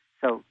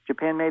 So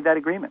Japan made that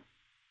agreement.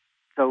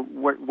 So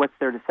what's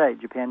there to say?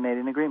 Japan made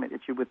an agreement.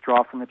 It should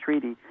withdraw from the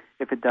treaty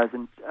if it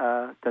doesn't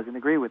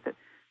agree with it.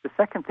 The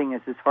second thing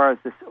is, as far as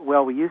this,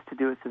 well, we used to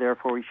do it, so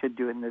therefore we should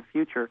do it in the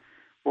future.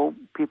 Well,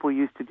 people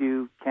used to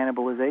do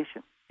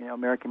cannibalization.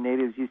 American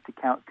natives used to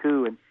count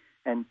coup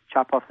and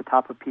chop off the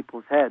top of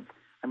people's heads.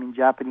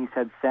 Japanese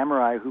had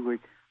samurai who were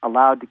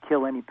allowed to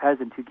kill any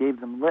peasant who gave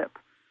them lip.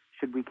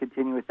 Should we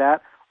continue with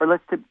that? Or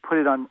let's put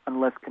it on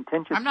less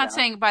contentious I'm not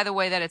saying, by the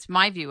way, that it's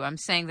my view. I'm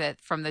saying that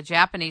from the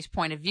Japanese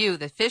point of view,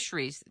 the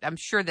fisheries, I'm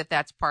sure that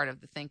that's part of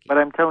the thinking. But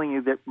I'm telling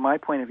you that my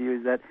point of view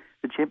is that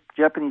the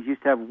Japanese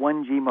used to have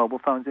 1G mobile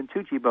phones and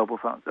 2G mobile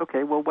phones.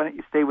 Okay, well, why don't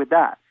you stay with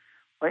that?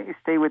 Why don't you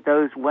stay with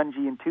those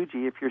 1G and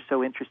 2G if you're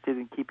so interested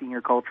in keeping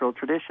your cultural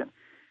tradition?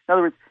 In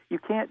other words, you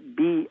can't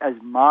be as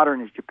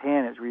modern as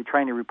Japan is, where you're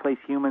trying to replace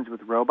humans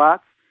with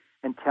robots,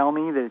 and tell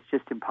me that it's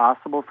just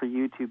impossible for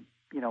you to,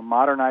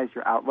 modernize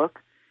your outlook.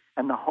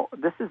 And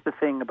this is the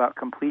thing about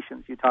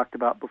completions you talked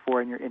about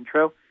before in your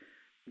intro.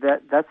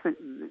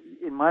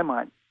 In my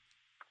mind,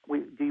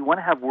 do you want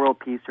to have world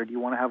peace or do you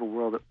want to have a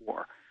world at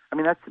war?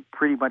 That's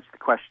pretty much the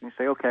question. You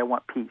say, okay, I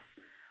want peace.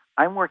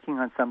 I'm working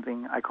on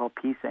something I call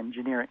peace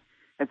engineering.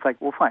 It's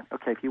like, well, fine.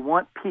 Okay, if you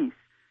want peace,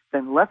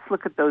 then let's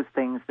look at those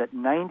things that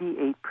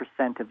 98%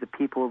 of the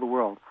people of the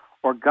world,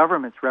 or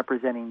governments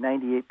representing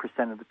 98%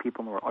 of the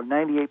people in the world, or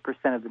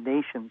 98% of the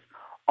nations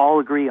all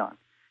agree on.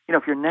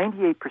 If you're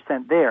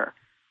 98% there,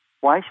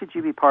 why should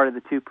you be part of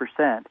the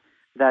 2%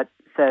 that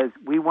says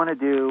we want to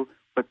do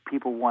what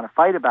people want to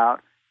fight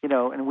about,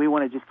 and we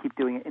want to just keep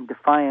doing it in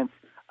defiance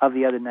of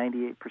the other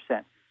 98%?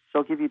 So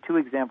I'll give you two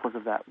examples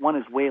of that. One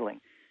is whaling.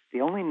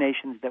 The only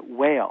nations that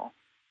whale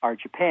are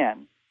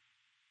Japan,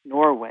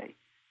 Norway,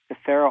 the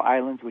Faroe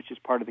Islands, which is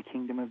part of the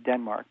Kingdom of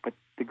Denmark, but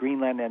the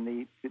Greenland and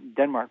the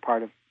Denmark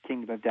part of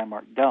Kingdom of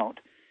Denmark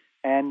don't,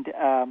 and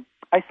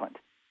Iceland.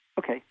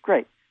 Okay,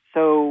 great.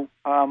 So,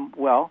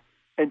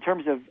 in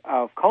terms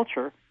of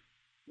culture,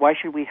 why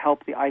should we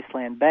help the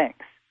Iceland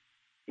banks?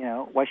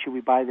 Why should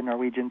we buy the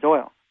Norwegians'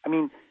 oil?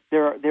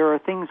 There are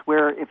things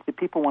where if the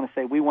people want to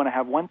say we want to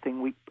have one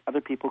thing,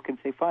 other people can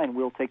say fine,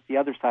 we'll take the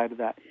other side of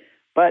that.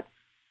 But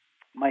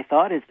my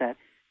thought is that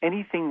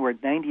anything where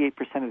 98%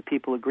 of the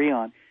people agree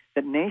on,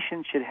 that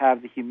nations should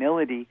have the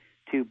humility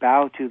to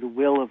bow to the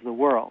will of the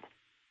world.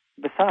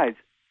 Besides,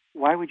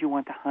 why would you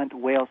want to hunt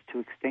whales to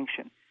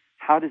extinction?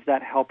 How does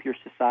that help your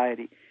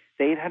society?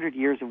 The 800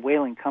 years of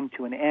whaling come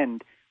to an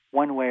end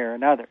one way or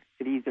another.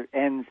 It either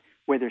ends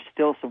where there's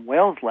still some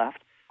whales left,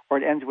 or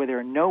it ends where there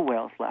are no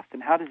whales left.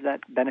 And how does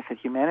that benefit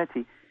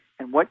humanity?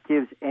 And what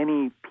gives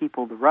any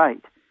people the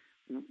right,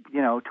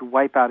 to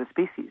wipe out a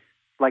species,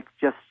 like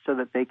just so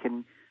that they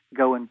can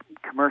go and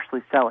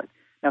commercially sell it?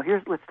 Now,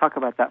 let's talk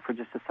about that for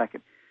just a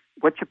second.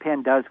 What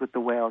Japan does with the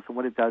whales and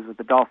what it does with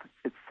the dolphins,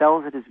 it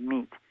sells it as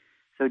meat.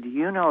 So do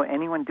you know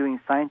anyone doing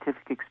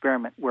scientific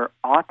experiment where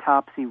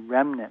autopsy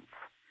remnants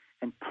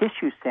and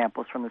tissue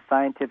samples from the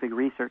scientific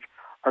research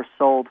are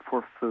sold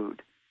for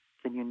food?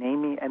 Can you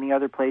name me any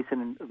other place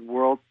in the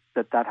world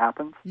that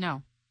happens?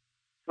 No.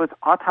 So it's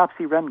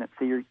autopsy remnants.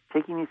 So you're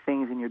taking these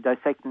things and you're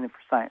dissecting them for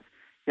science.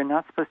 You're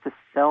not supposed to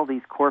sell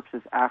these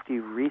corpses after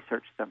you've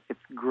researched them. It's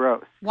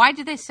gross. Why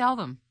do they sell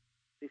them?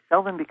 They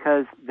sell them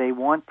because they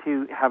want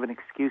to have an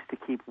excuse to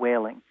keep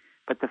whaling.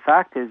 But the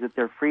fact is that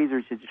their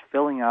freezers are just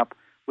filling up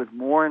with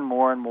more and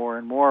more and more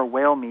and more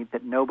whale meat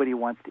that nobody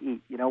wants to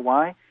eat. You know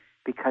why?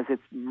 Because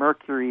it's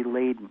mercury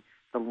laden.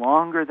 The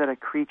longer that a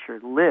creature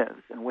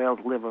lives, and whales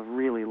live a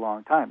really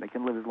long time, they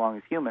can live as long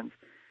as humans,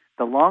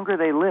 the longer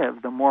they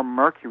live, the more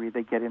mercury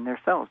they get in their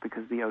cells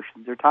because the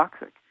oceans are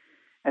toxic.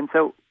 And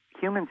so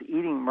humans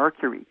eating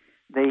mercury,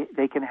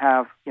 they can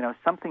have,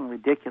 something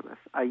ridiculous.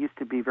 I used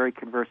to be very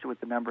conversant with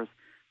the numbers,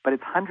 but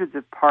it's hundreds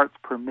of parts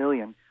per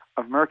million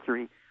of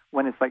mercury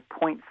when it's like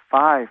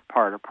 0.5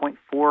 part or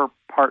 0.4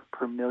 part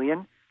per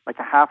million, like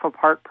a half a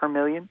part per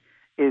million,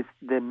 is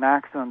the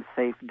maximum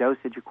safe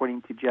dosage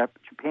according to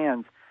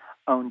Japan's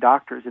own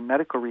doctors and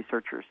medical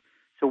researchers.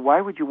 So why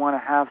would you want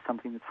to have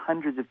something that's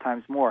hundreds of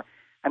times more?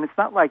 And it's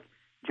not like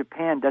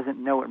Japan doesn't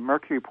know what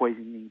mercury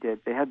poisoning did.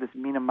 They had this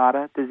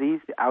Minamata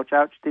disease, the ouch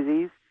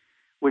disease,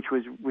 which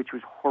was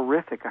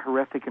horrific, a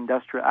horrific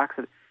industrial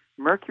accident.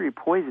 Mercury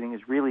poisoning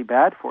is really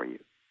bad for you.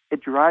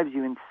 It drives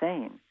you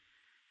insane.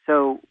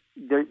 So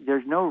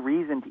there's no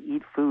reason to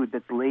eat food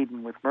that's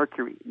laden with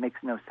mercury. It makes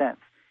no sense.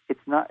 It's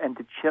not, and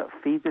to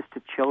feed this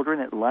to children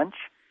at lunch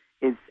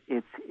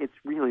it's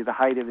really the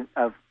height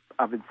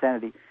of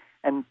insanity.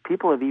 And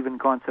people have even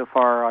gone so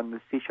far on the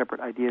Sea Shepherd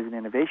Ideas and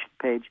Innovation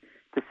page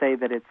to say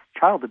that it's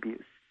child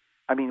abuse.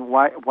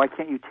 Why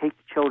can't you take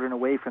children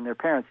away from their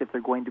parents if they're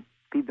going to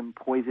feed them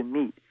poison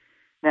meat?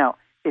 Now,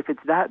 if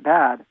it's that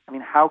bad,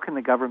 how can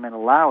the government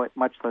allow it,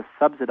 much less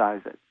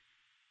subsidize it?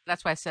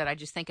 That's why I said I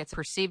just think it's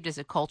perceived as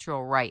a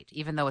cultural right,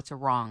 even though it's a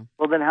wrong.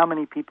 Well, then how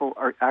many people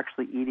are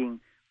actually eating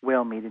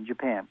whale meat in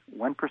Japan?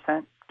 1%?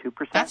 2%?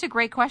 That's a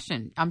great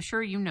question. I'm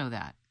sure you know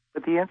that.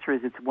 But the answer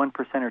is it's 1%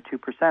 or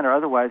 2%, or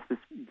otherwise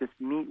this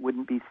meat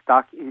wouldn't be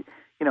stocking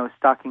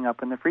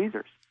up in the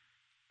freezers.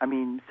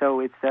 So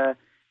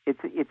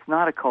it's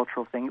not a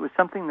cultural thing. It was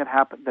something that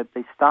happened that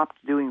they stopped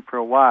doing for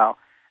a while,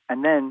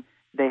 and then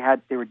they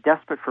were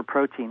desperate for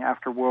protein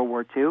after World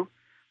War II.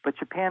 But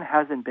Japan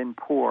hasn't been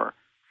poor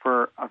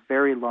for a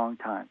very long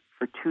time,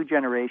 For 2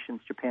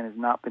 generations, Japan has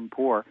not been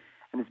poor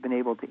and has been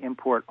able to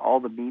import all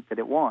the meat that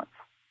it wants.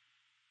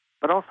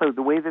 But also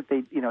the way that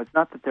they, it's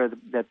not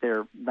that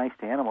they're nice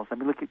to animals. I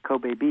mean, look at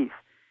Kobe beef.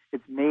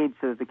 It's made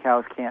so that the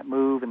cows can't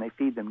move, and they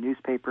feed them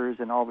newspapers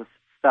and all this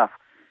stuff.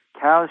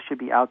 Cows should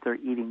be out there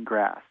eating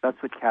grass.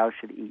 That's what cows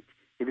should eat.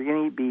 If you're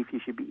going to eat beef,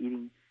 you should be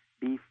eating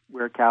beef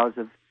where cows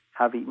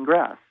have eaten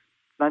grass.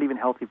 It's not even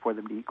healthy for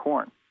them to eat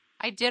corn.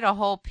 I did a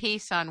whole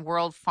piece on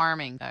world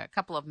farming a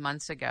couple of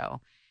months ago,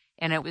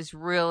 and it was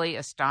really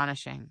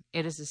astonishing.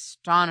 It is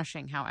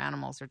astonishing how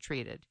animals are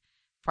treated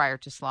prior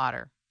to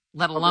slaughter,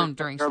 let alone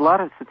during slaughter. There are a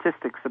lot of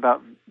statistics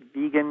about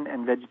vegan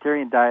and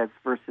vegetarian diets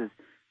versus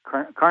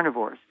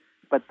carnivores,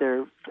 but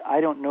I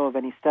don't know of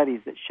any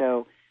studies that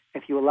show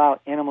if you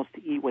allow animals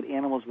to eat what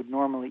animals would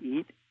normally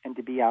eat and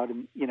to be out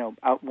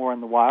more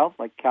in the wild,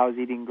 like cows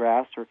eating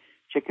grass or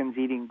chickens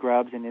eating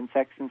grubs and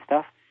insects and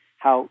stuff,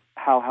 how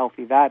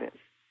healthy that is.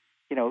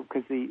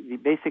 Because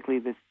basically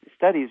the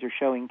studies are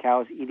showing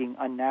cows eating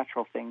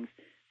unnatural things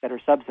that are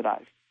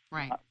subsidized,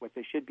 right? Not what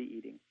they should be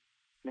eating.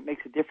 And it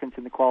makes a difference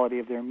in the quality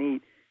of their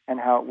meat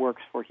and how it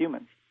works for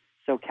humans.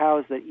 So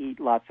cows that eat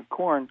lots of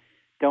corn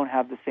don't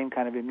have the same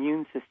kind of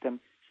immune system,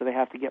 so they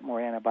have to get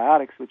more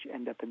antibiotics, which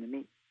end up in the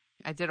meat.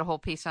 I did a whole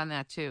piece on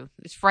that, too.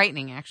 It's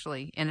frightening,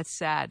 actually, and it's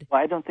sad.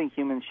 Well, I don't think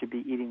humans should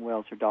be eating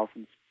whales or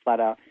dolphins flat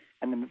out,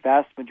 and the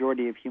vast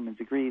majority of humans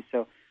agree,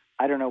 so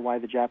I don't know why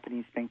the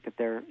Japanese think that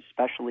they're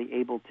specially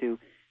able to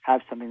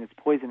have something that's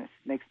poisonous.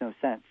 It makes no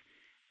sense.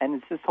 And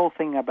it's this whole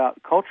thing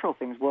about cultural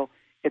things. Well,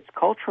 it's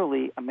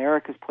culturally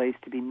America's place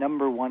to be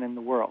number one in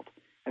the world,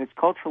 and it's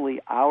culturally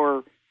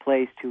our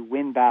place to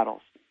win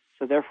battles.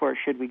 So therefore,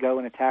 should we go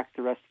and attack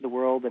the rest of the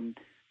world, and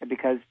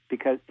because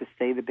to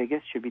stay the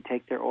biggest, should we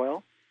take their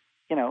oil?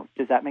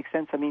 Does that make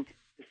sense? I mean,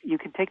 you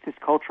can take this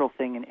cultural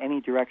thing in any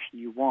direction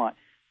you want,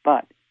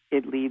 but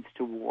it leads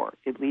to war.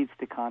 It leads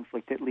to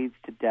conflict. It leads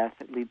to death.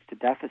 It leads to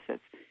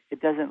deficits.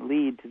 It doesn't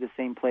lead to the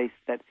same place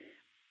that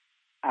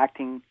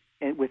acting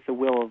with the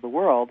will of the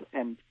world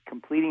and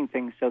completing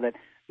things so that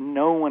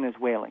no one is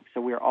whaling.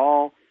 So we're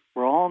all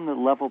on the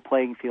level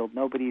playing field.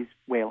 Nobody's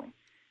whaling.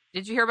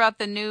 Did you hear about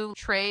the new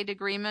trade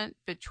agreement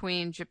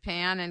between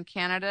Japan and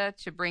Canada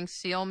to bring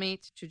seal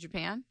meat to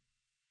Japan?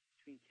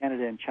 Between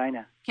Canada and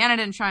China.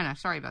 Canada and China.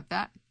 Sorry about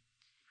that.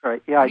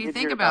 Right. Yeah, what I do you did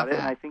think hear about it, that?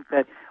 and I think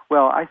that,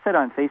 well, I said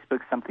on Facebook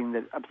something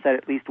that upset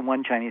at least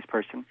one Chinese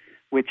person,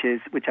 which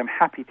I'm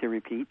happy to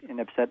repeat and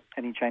upset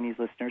any Chinese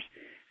listeners,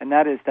 and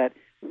that is that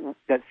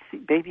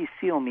baby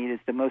seal meat is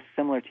the most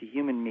similar to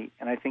human meat,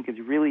 and I think it's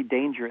really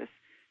dangerous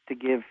to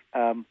give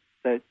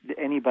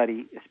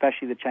anybody,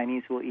 especially the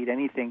Chinese who will eat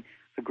anything,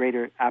 a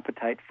greater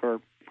appetite for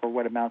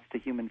what amounts to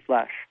human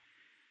flesh.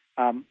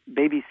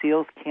 Baby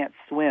seals can't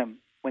swim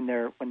when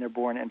they're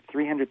born, and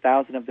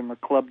 300,000 of them are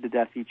clubbed to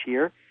death each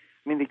year.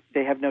 I mean,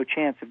 they have no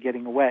chance of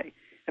getting away.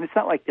 And it's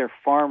not like they're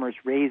farmers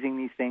raising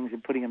these things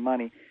and putting in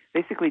money.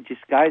 Basically,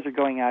 just guys are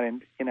going out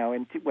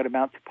into what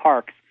amount to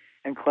parks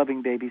and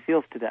clubbing baby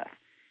seals to death.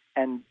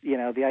 And,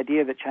 the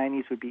idea that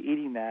Chinese would be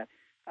eating that,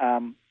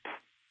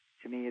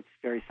 to me, it's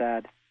very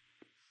sad.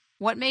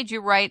 What made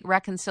you write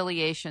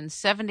Reconciliation,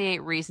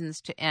 78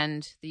 Reasons to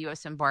End the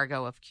U.S.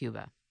 Embargo of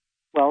Cuba?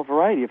 Well, a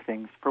variety of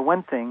things. For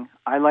one thing,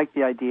 I like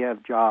the idea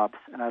of jobs,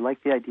 and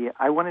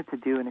I wanted to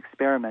do an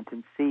experiment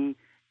and see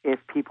if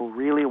people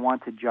really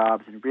wanted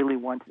jobs and really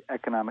wanted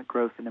economic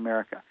growth in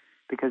America,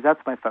 because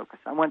that's my focus.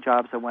 I want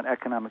jobs, I want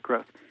economic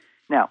growth.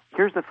 Now,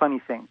 here's the funny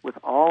thing. With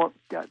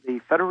the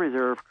Federal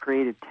Reserve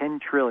created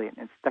 $10 trillion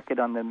and stuck it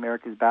on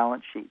America's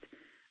balance sheet,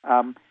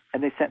 and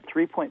they sent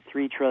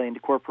 $3.3 trillion to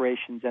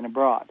corporations and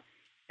abroad.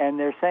 And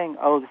they're saying,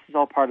 oh, this is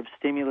all part of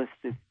stimulus,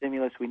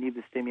 we need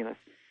the stimulus.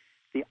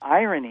 The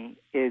irony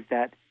is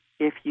that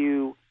if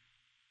you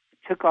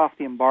took off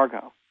the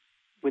embargo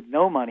with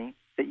no money,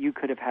 that you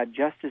could have had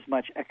just as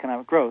much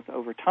economic growth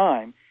over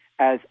time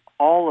as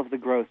all of the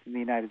growth in the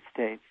United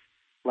States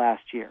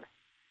last year.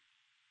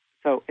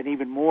 So, and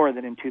even more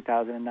than in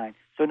 2009.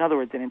 So in other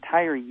words, an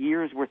entire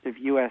year's worth of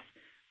U.S.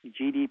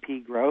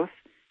 GDP growth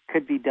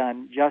could be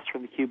done just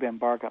from the Cuba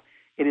embargo.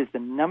 It is the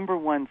number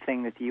one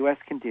thing that the U.S.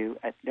 can do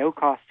at no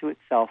cost to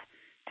itself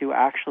to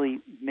actually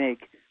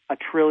make $1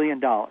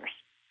 trillion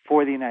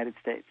for the United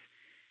States.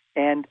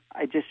 And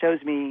it just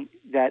shows me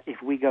that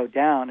if we go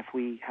down, if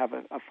we have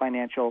a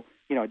financial,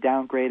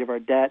 downgrade of our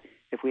debt,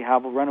 if we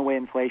have a runaway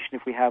inflation,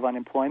 if we have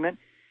unemployment,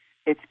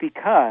 it's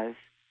because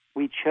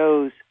we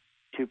chose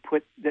to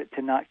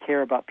not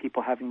care about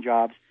people having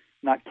jobs,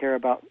 not care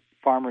about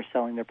farmers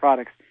selling their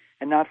products,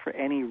 and not for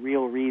any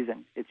real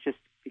reason. It's just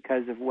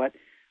because of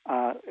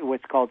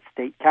what's called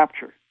state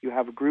capture. You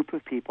have a group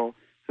of people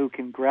who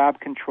can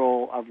grab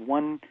control of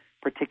one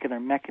particular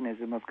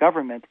mechanism of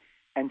government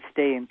and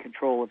stay in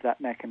control of that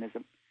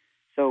mechanism.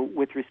 So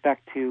with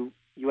respect to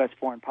U.S.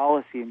 foreign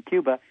policy in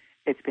Cuba,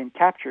 it's been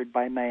captured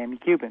by Miami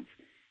Cubans.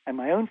 And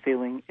my own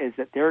feeling is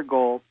that their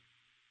goal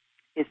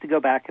is to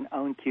go back and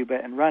own Cuba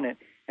and run it.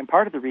 And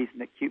part of the reason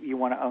that you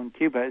want to own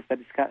Cuba is that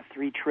it's got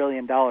 $3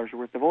 trillion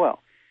worth of oil.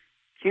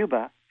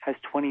 Cuba has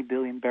 20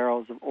 billion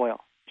barrels of oil,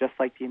 just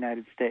like the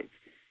United States.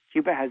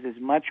 Cuba has as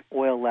much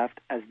oil left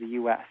as the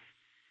U.S.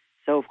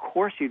 So, of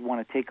course, you'd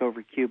want to take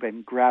over Cuba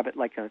and grab it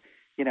like a,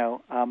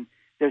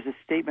 there's a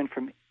statement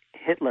from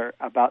Hitler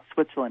about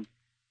Switzerland.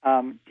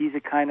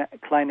 Diese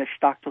kleine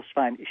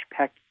Stachtelschwein, ich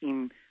pack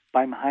ihm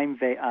beim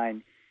Heimweh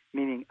ein,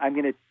 meaning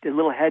the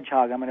little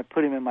hedgehog, I'm going to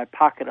put him in my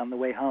pocket on the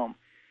way home.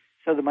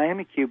 So the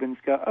Miami Cubans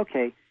go,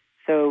 okay,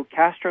 so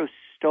Castro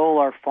stole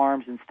our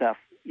farms and stuff,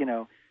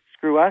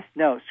 screw us?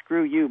 No,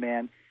 screw you,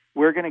 man.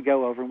 We're going to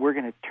go over and we're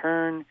going to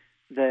turn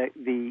the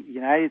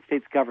United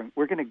States government.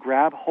 We're going to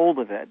grab hold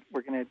of it.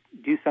 We're going to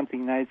do something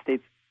United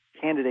States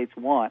candidates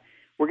want.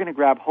 We're going to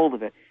grab hold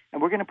of it,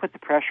 and we're going to put the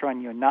pressure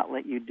on you and not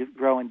let you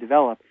grow and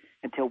develop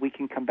until we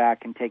can come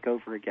back and take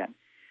over again.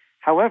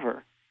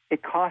 However,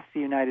 it costs the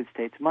United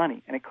States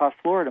money, and it costs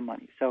Florida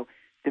money. So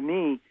to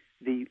me,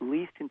 the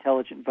least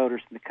intelligent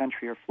voters in the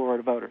country are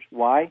Florida voters.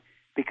 Why?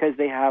 Because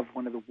they have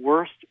one of the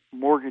worst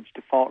mortgage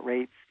default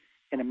rates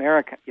in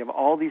America. You have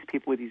all these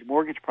people with these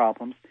mortgage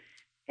problems,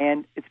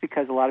 and it's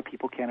because a lot of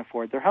people can't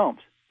afford their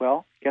homes.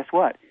 Well, guess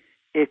what?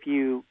 If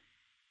you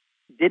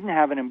didn't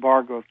have an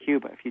embargo of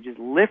Cuba, if you just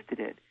lifted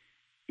it,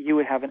 you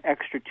would have an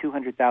extra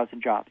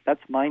 200,000 jobs.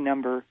 That's my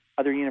number.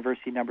 Other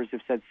university numbers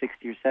have said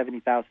 60 or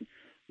 70,000.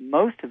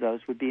 Most of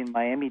those would be in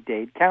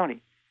Miami-Dade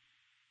County.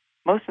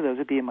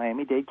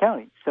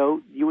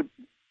 So you would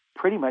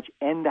pretty much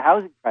end the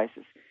housing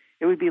crisis.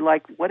 It would be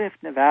like, what if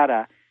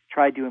Nevada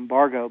tried to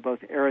embargo both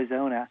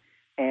Arizona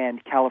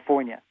and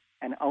California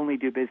and only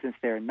do business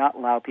there and not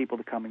allow people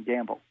to come and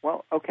gamble?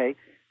 Well, okay,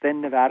 then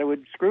Nevada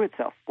would screw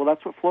itself. Well,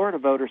 that's what Florida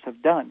voters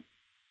have done.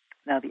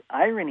 Now, the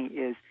irony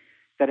is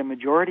that a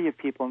majority of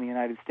people in the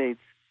United States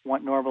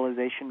want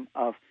normalization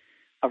of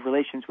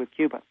relations with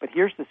Cuba. But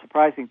here's the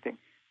surprising thing.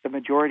 The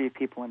majority of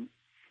people in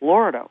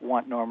Florida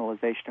want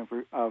normalization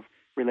of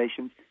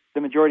relations.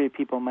 The majority of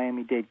people in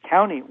Miami-Dade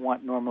County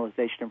want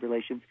normalization of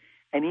relations.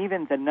 And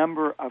even the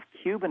number of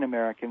Cuban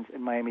Americans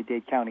in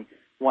Miami-Dade County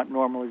want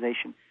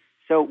normalization.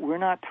 So we're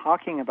not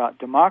talking about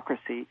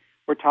democracy.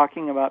 We're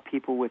talking about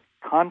people with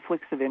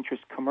conflicts of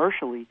interest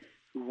commercially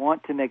who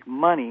want to make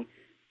money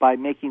by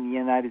making the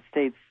United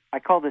States, I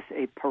call this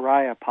a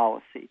pariah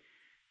policy,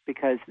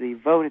 because the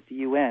vote at the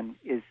UN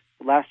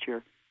last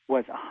year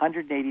was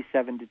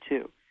 187-2.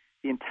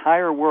 The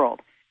entire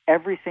world,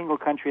 every single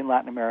country in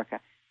Latin America,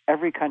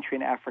 every country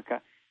in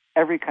Africa,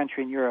 every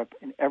country in Europe,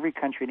 and every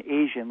country in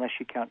Asia, unless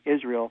you count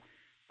Israel,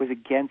 was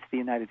against the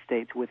United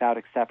States without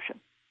exception,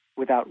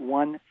 without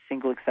one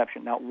single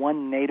exception. Not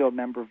one NATO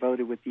member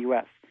voted with the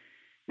U.S.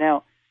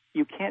 Now,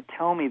 you can't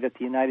tell me that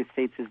the United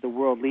States is the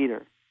world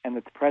leader and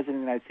that the President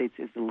of the United States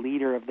is the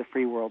leader of the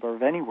free world or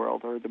of any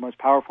world or the most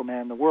powerful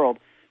man in the world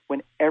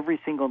when every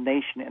single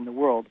nation in the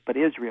world but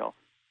Israel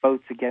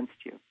votes against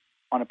you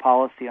on a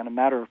policy, on a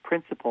matter of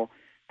principle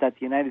that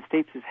the United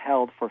States has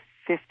held for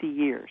 50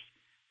 years.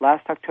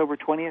 Last October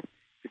 20th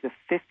is the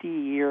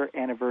 50-year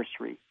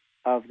anniversary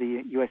of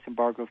the U.S.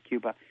 embargo of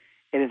Cuba.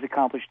 It has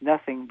accomplished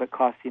nothing but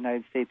cost the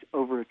United States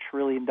over $1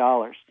 trillion.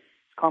 It's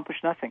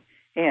accomplished nothing.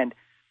 And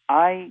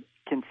I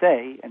can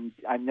say, and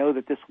I know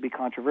that this will be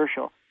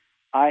controversial,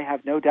 I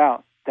have no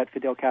doubt that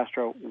Fidel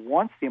Castro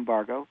wants the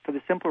embargo for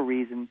the simple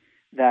reason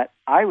that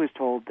I was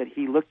told that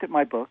he looked at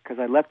my book, because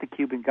I let the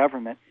Cuban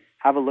government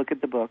have a look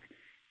at the book,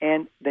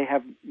 and they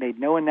have made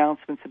no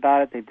announcements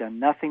about it. They've done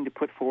nothing to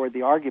put forward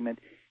the argument.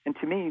 And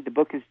to me, the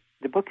book is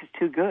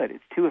too good.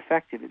 It's too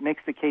effective. It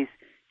makes the case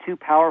too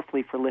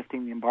powerfully for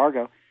lifting the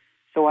embargo.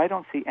 So I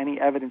don't see any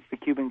evidence the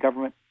Cuban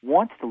government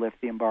wants to lift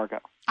the embargo.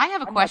 I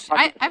have a question.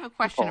 I have a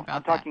question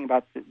about that. I'm talking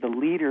about the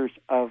leaders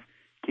of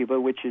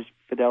Cuba, which is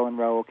Fidel and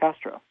Raul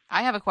Castro.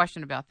 I have a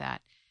question about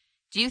that.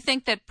 Do you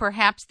think that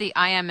perhaps the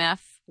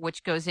IMF,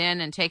 which goes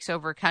in and takes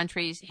over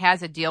countries,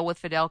 has a deal with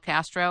Fidel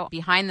Castro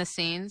behind the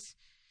scenes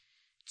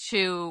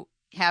to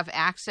have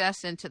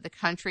access into the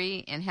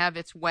country and have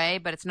its way,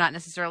 but it's not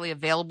necessarily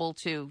available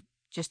to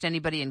just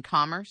anybody in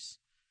commerce?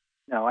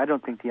 No, I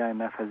don't think the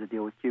IMF has a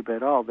deal with Cuba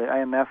at all. The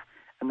IMF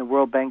and the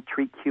World Bank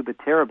treat Cuba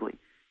terribly.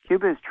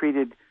 Cuba is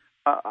treated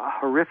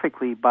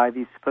horrifically by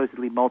these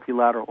supposedly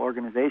multilateral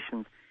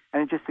organizations,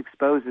 and it just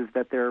exposes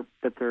that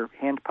they're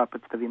hand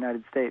puppets to the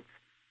United States.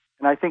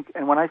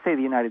 And when I say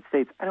the United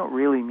States, I don't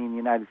really mean the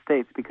United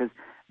States, because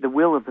the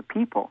will of the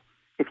people,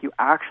 if you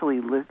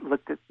actually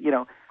looked at,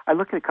 I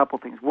look at a couple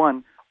things.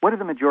 One, what do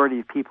the majority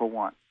of people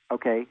want?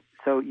 Okay,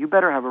 so you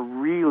better have a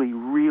really,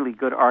 really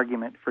good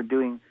argument for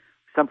doing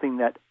something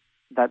that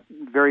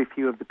very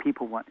few of the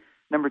people want.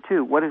 Number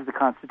two, what does the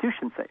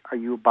Constitution say? Are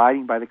you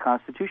abiding by the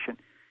Constitution?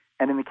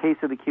 And in the case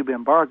of the Cuba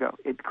embargo,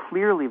 it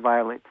clearly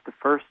violates the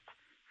First,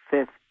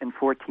 Fifth, and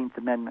 14th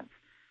Amendments.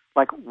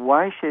 Like,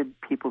 why should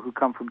people who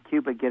come from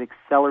Cuba get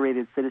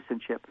accelerated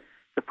citizenship?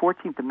 The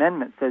 14th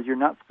Amendment says you're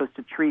not supposed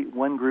to treat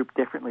one group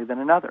differently than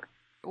another.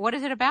 What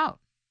is it about?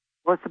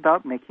 Well, it's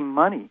about making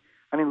money.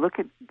 I mean, look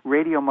at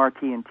Radio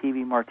Marti and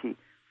TV Marti.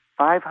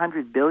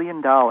 $500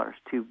 billion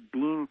to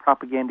beam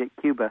propaganda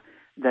at Cuba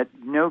that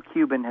no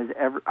Cuban has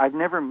ever... I've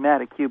never met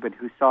a Cuban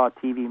who saw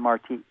TV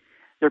Marti.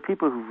 There are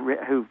people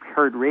who've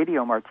heard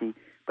Radio Marti,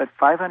 but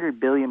 $500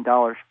 billion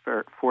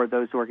for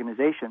those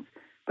organizations.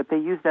 but they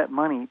use that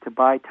money to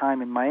buy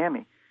time in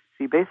Miami.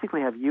 So you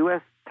basically have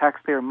U.S.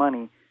 taxpayer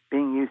money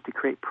being used to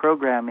create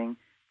programming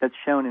that's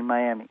shown in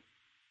Miami.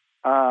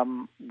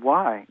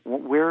 Why?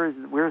 Where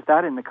is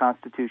that in the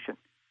Constitution?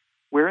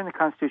 Where in the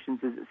Constitution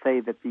does it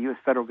say that the U.S.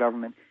 federal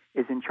government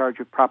is in charge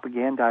of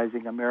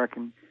propagandizing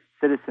American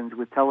citizens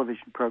with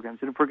television programs?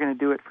 And if we're going to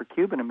do it for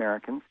Cuban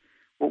Americans,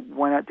 well,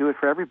 why not do it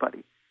for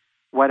everybody?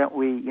 Why don't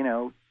we,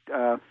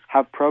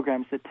 have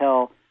programs that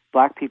tell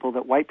black people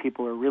that white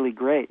people are really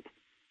great?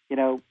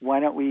 Why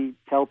don't we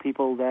tell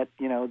people that,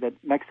 that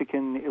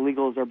Mexican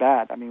illegals are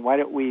bad? I mean, why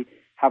don't we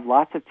have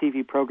lots of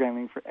TV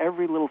programming for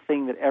every little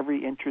thing that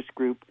every interest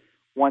group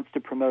wants to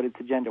promote its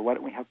agenda? Why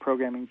don't we have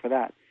programming for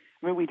that?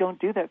 I mean, we don't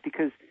do that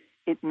because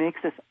it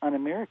makes us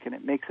un-American.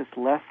 It makes us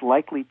less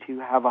likely to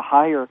have a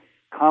higher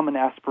common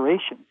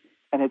aspiration.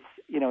 And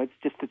it's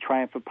just the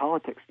triumph of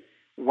politics.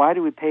 Why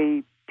do we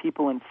pay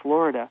people in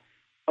Florida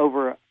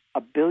over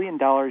 $1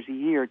 billion a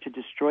year to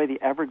destroy the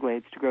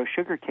Everglades to grow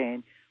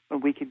sugarcane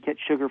when we could get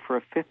sugar for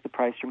a fifth the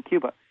price from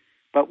Cuba?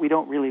 But we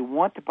don't really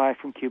want to buy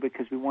from Cuba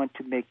because we want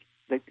to make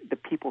the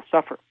people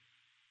suffer.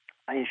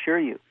 I assure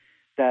you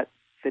that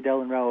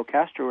Fidel and Raul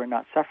Castro are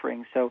not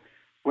suffering, so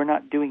we're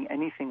not doing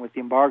anything with the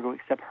embargo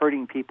except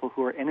hurting people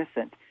who are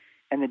innocent.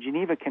 And the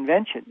Geneva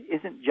Convention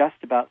isn't just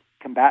about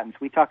combatants.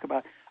 We talk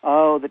about,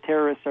 the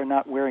terrorists are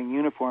not wearing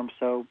uniforms,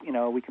 so,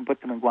 we can put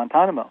them in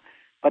Guantanamo.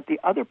 But the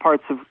other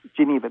parts of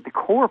Geneva, the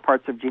core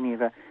parts of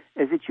Geneva,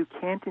 is that you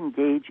can't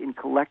engage in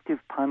collective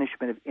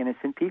punishment of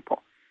innocent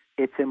people.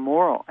 It's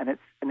immoral.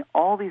 And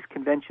all these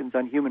conventions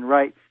on human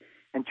rights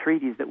and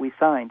treaties that we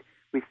signed,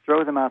 we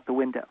throw them out the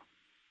window.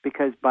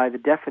 Because by the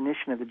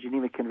definition of the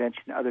Geneva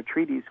Convention and other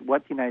treaties,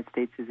 what the United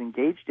States is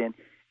engaged in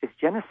is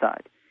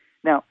genocide.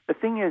 Now, the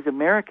thing is,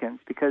 Americans,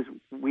 because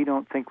we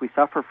don't think we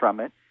suffer from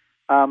it,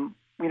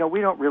 we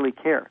don't really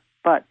care.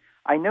 But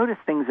I notice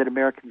things that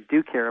Americans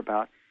do care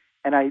about,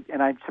 and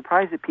I'm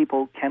surprised that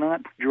people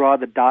cannot draw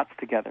the dots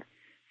together.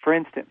 For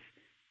instance,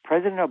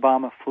 President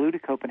Obama flew to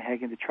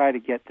Copenhagen to try to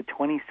get the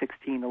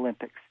 2016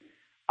 Olympics.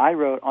 I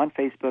wrote on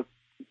Facebook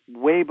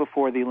way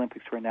before the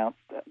Olympics were announced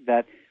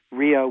that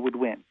Rio would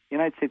win. The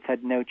United States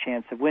had no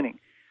chance of winning.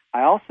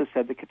 I also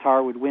said that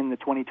Qatar would win the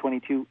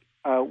 2022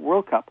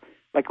 World Cup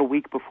like a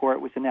week before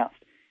it was announced.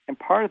 And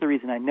part of the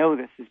reason I know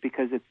this is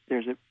because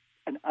there's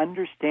an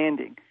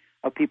understanding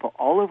of people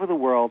all over the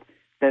world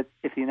that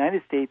if the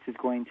United States is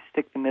going to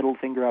stick the middle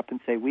finger up and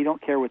say, we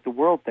don't care what the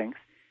world thinks,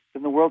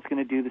 then the world's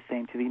going to do the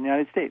same to the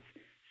United States.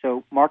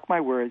 So mark my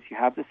words, you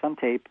have this on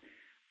tape.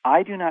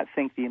 I do not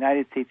think the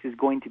United States is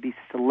going to be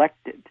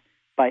selected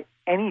by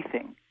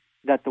anything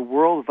that the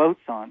world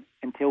votes on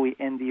until we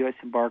end the U.S.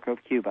 embargo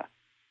of Cuba.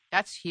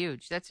 That's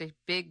huge. That's a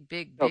big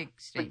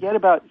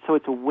statement. So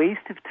it's a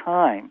waste of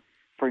time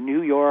for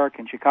New York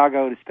and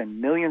Chicago to spend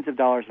millions of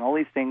dollars on all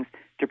these things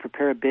to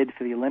prepare a bid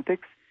for the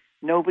Olympics.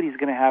 Nobody's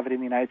going to have it in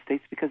the United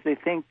States because they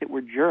think that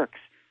we're jerks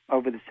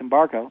over this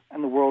embargo,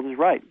 and the world is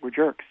right. We're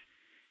jerks.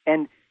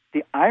 And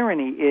the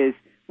irony is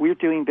we're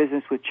doing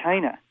business with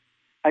China.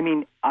 I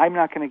mean, I'm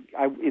not going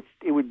to,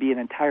 it would be an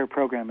entire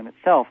program in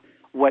itself,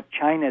 what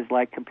China is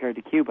like compared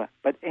to Cuba.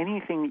 But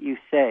anything that you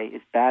say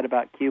is bad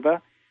about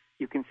Cuba,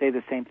 you can say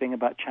the same thing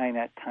about China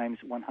at times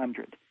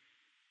 100.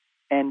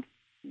 And,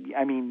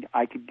 I mean,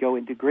 I could go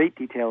into great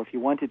detail if you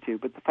wanted to,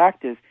 but the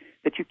fact is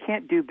that you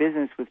can't do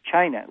business with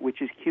China,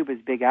 which is Cuba's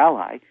big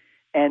ally,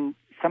 and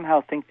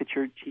somehow think that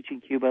you're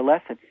teaching Cuba a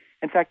lesson.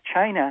 In fact,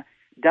 China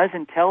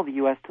doesn't tell the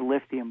U.S. to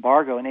lift the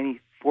embargo in any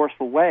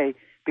forceful way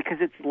because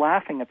it's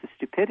laughing at the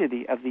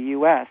stupidity of the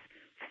U.S.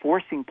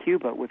 forcing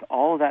Cuba with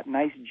all of that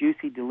nice,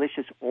 juicy,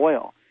 delicious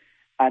oil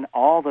and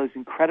all those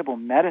incredible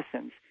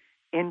medicines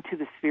into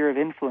the sphere of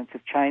influence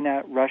of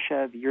China,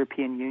 Russia, the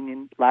European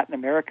Union, Latin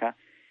America,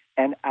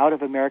 and out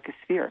of America's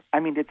sphere. I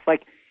mean,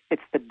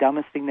 it's the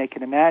dumbest thing they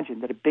can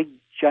imagine, that a big,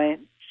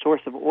 giant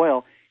source of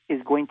oil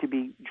is going to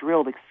be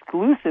drilled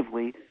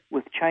exclusively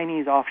with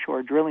Chinese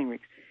offshore drilling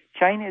rigs.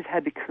 China has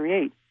had to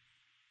create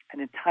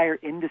an entire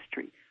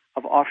industry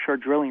of offshore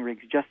drilling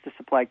rigs just to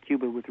supply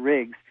Cuba with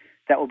rigs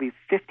that will be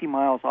 50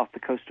 miles off the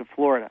coast of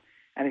Florida.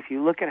 And if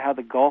you look at how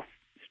the Gulf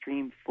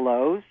Stream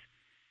flows,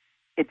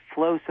 it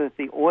flows so that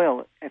the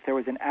oil, if there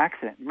was an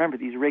accident, remember,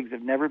 these rigs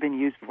have never been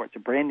used before. It's a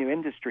brand new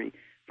industry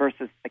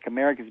versus like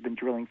America's been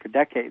drilling for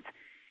decades.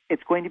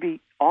 It's going to be,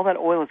 all that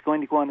oil is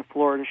going to go on the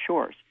Florida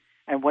shores.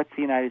 And what's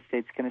the United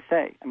States going to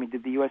say? I mean,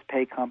 did the U.S.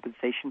 pay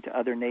compensation to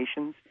other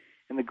nations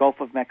in the Gulf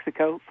of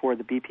Mexico for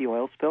the BP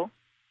oil spill?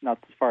 Not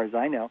as far as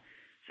I know.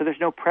 So there's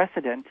no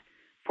precedent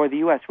for the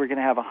U.S. We're going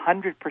to have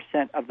 100%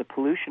 of the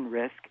pollution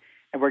risk,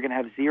 and we're going to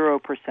have 0%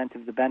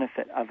 of the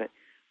benefit of it.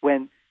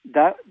 When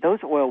those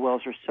oil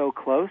wells are so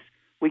close,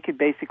 we could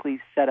basically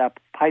set up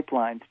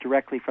pipelines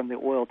directly from the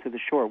oil to the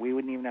shore. We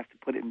wouldn't even have to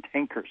put it in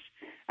tankers,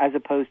 as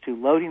opposed to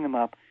loading them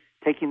up,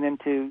 taking them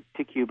to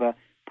Cuba,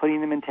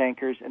 putting them in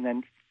tankers, and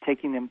then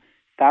taking them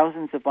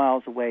thousands of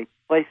miles away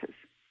places.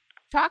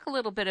 Talk a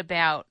little bit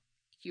about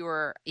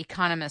your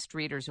Economist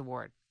Readers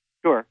Award.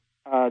 Sure.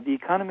 The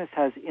Economist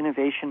has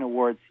innovation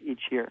awards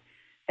each year,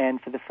 and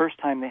for the first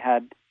time they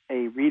had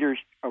a Readers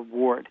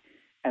Award.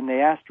 and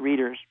they asked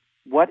readers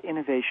what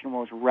innovation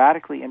will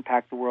radically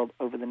impact the world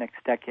over the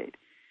next decade.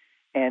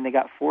 And they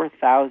got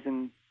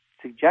 4,000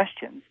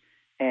 suggestions,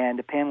 and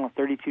a panel of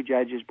 32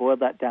 judges boiled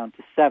that down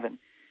to 7.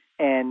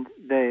 And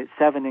the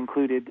 7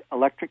 included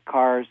electric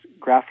cars,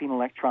 graphene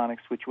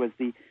electronics, which was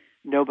the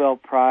Nobel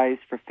Prize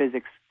for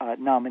Physics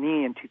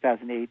nominee in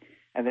 2008,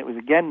 and it was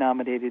again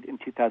nominated in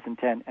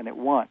 2010, and it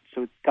won.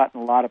 So it's gotten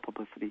a lot of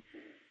publicity.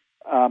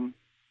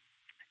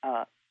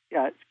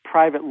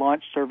 Private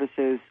launch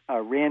services,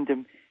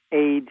 random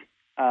aid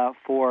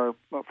for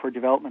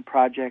development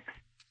projects,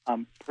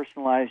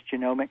 personalized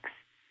genomics.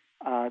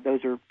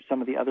 Those are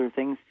some of the other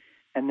things.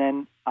 And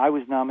then I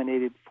was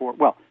nominated for,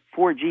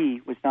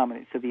 4G was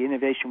nominated, so the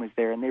innovation was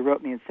there. And they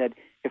wrote me and said,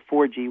 if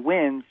 4G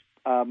wins,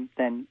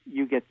 then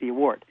you get the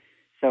award.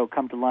 So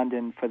come to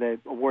London for the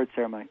award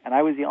ceremony. And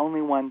I was the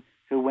only one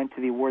who went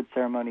to the award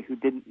ceremony who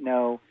didn't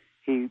know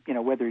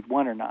whether he'd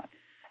won or not.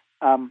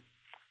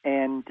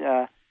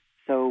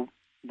 So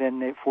then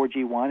the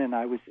 4G won, and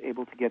I was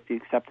able to get the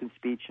acceptance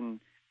speech. And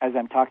as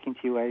I'm talking to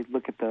you, I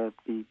look at the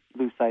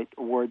Lucite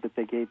award that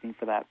they gave me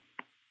for that.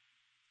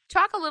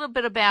 Talk a little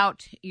bit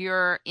about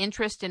your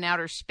interest in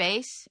outer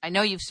space. I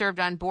know you've served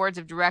on boards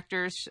of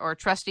directors or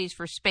trustees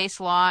for space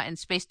law and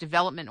space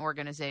development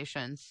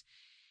organizations.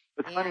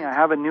 It's funny, I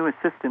have a new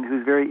assistant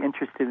who's very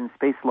interested in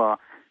space law,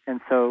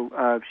 and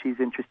so she's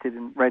interested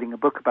in writing a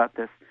book about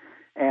this.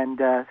 And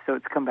so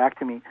it's come back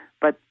to me.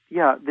 But,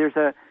 yeah,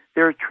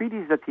 there are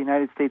treaties that the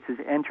United States has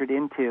entered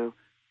into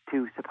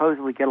to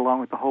supposedly get along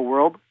with the whole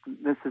world.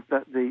 This is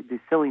the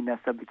silliness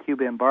of the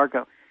Cuba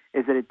embargo,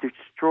 is that it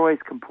destroys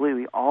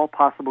completely all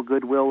possible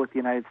goodwill with the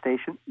United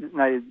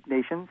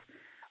Nations.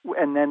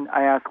 And then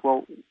I ask,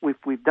 well, if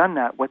we've done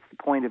that, what's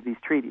the point of these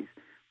treaties?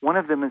 One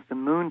of them is the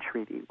Moon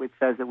Treaty, which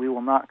says that we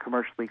will not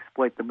commercially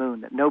exploit the moon,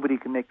 that nobody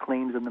can make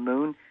claims on the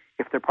moon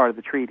if they're part of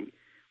the treaty.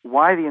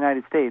 Why the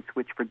United States,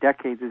 which for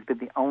decades has been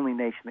the only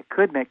nation that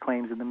could make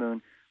claims on the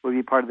moon, would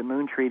be part of the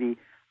Moon Treaty,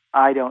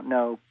 I don't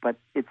know, but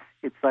it's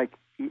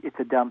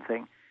a dumb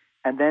thing.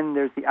 And then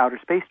there's the Outer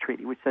Space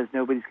Treaty, which says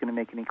nobody's going to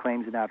make any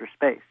claims in outer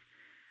space.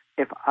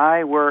 If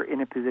I were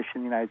in a position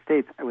in the United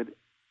States, I would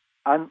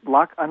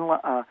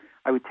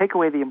I would take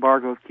away the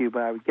embargo of Cuba.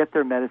 I would get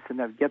their medicine.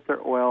 I would get their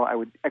oil. I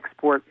would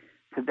export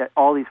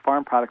all these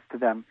farm products to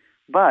them.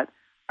 But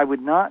I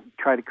would not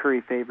try to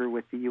curry favor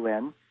with the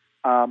UN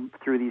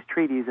through these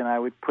treaties, and I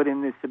would put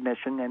in this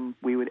submission, and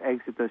we would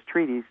exit those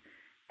treaties,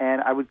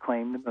 and I would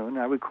claim the moon, and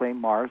I would claim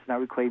Mars, and I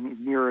would claim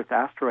near-Earth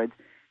asteroids,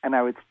 and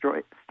I would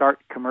start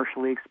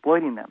commercially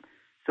exploiting them.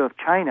 So if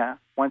China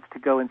wants to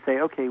go and say,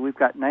 okay, we've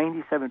got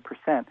 97%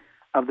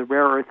 of the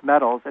rare earth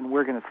metals, and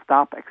we're going to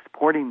stop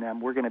exporting them,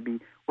 we're going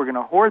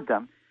to hoard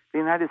them, the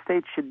United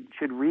States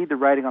should read the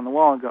writing on the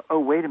wall and go, oh,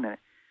 wait a minute,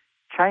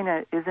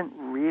 China isn't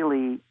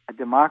really a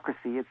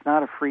democracy. It's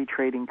not a free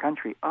trading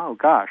country. Oh,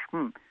 gosh.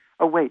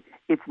 Oh, wait,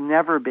 it's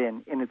never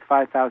been in its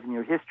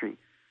 5,000-year history.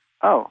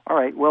 Oh, all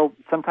right. Well,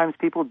 sometimes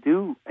people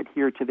do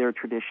adhere to their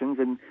traditions,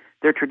 and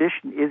their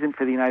tradition isn't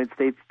for the United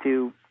States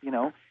to,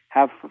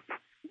 have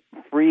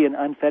free and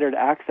unfettered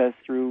access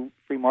through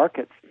free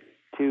markets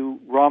to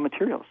raw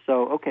materials.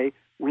 So, okay,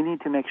 we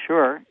need to make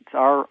sure, it's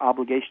our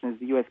obligation as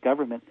the U.S.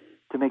 government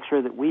to make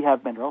sure that we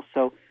have minerals.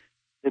 So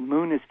the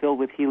moon is filled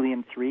with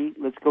helium-3.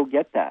 Let's go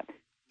get that.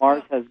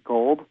 Mars has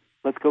gold.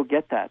 Let's go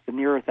get that. The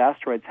near-Earth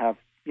asteroids have,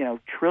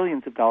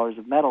 trillions of dollars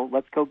of metal.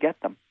 Let's go get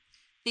them.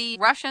 The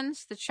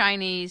Russians, the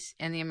Chinese,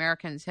 and the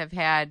Americans have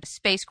had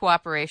space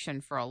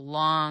cooperation for a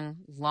long,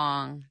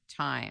 long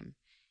time.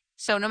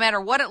 So no matter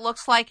what it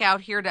looks like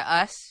out here to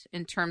us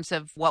in terms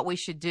of what we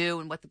should do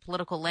and what the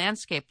political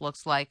landscape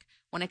looks like,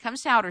 when it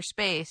comes to outer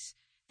space,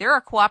 there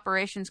are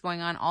cooperations going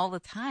on all the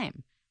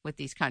time with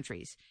these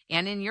countries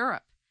and in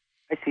Europe.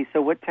 I see.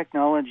 So what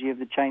technology have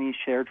the Chinese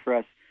shared for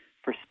us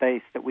for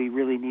space that we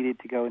really needed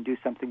to go and do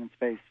something in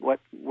space? What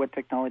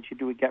technology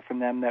do we get from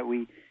them that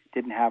we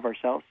didn't have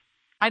ourselves?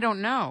 I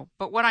don't know.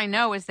 But what I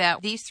know is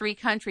that these three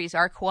countries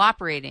are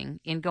cooperating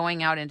in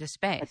going out into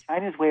space.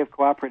 China's way of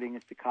cooperating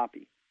is to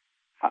copy.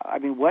 I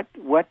mean,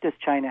 what does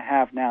China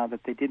have now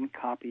that they didn't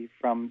copy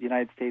from the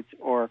United States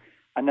or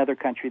another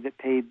country that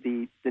paid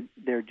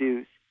their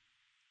dues?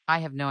 I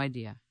have no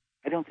idea.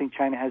 I don't think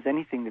China has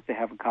anything that they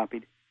haven't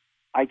copied.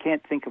 I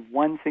can't think of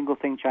one single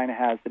thing China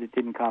has that it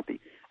didn't copy.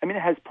 I mean,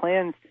 it has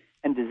plans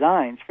and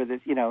designs for this.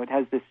 It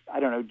has this,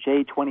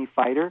 J-20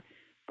 fighter,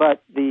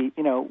 but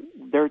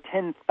there are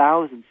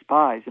 10,000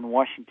 spies in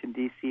Washington,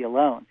 D.C.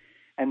 alone,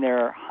 and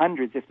there are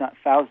hundreds, if not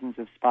thousands,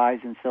 of spies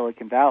in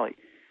Silicon Valley.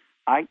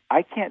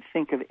 I can't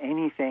think of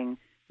anything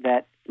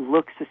that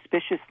looks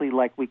suspiciously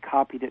like we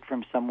copied it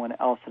from someone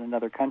else in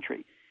another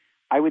country.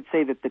 I would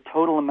say that the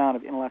total amount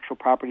of intellectual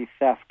property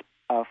theft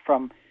of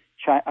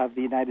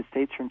the United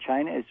States from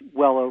China is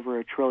well over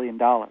 $1 trillion.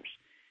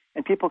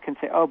 And people can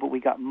say, oh, but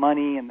we got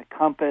money and the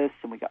compass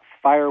and we got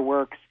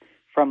fireworks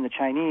from the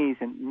Chinese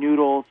and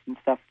noodles and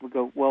stuff. We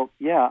go, well,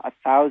 yeah,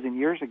 1,000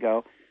 years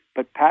ago,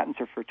 but patents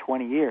are for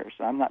 20 years.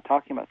 I'm not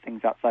talking about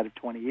things outside of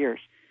 20 years.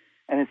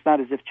 And it's not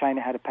as if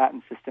China had a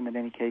patent system in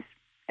any case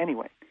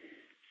anyway.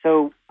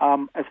 So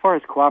as far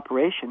as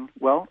cooperation,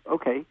 well,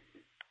 okay.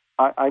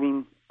 I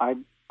mean, I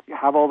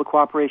have all the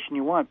cooperation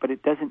you want, but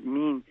it doesn't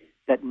mean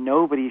that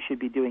nobody should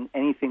be doing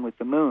anything with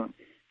the moon.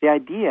 The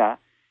idea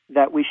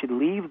that we should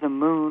leave the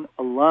moon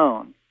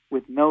alone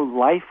with no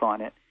life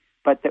on it,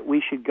 but that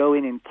we should go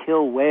in and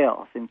kill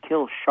whales and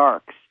kill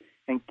sharks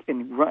and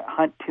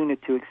hunt tuna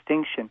to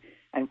extinction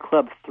and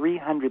club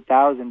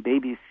 300,000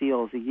 baby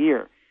seals a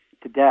year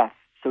to death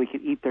so we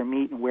could eat their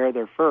meat and wear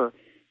their fur,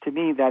 to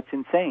me, that's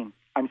insane.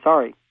 I'm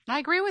sorry. I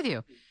agree with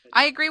you.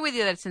 I agree with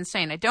you that it's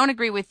insane. I don't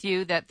agree with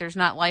you that there's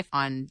not life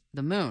on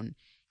the moon.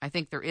 I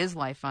think there is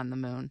life on the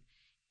moon.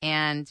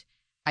 And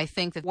I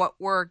think that what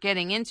we're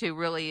getting into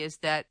really is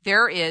that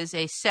there is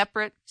a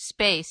separate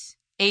space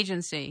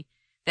agency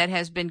that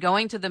has been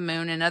going to the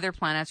moon and other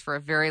planets for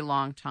a very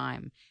long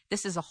time.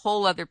 This is a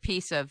whole other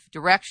piece of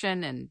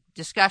direction and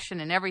discussion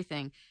and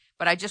everything.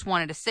 But I just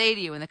wanted to say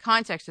to you, in the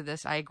context of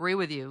this, I agree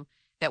with you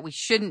that we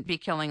shouldn't be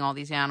killing all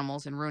these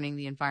animals and ruining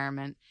the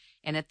environment.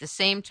 And at the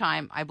same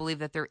time, I believe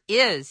that there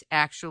is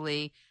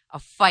actually a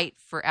fight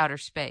for outer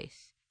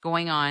space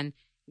going on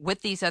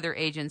with these other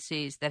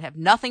agencies that have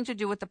nothing to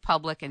do with the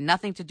public and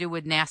nothing to do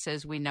with NASA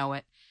as we know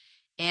it.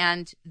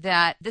 And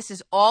that this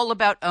is all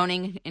about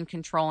owning and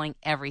controlling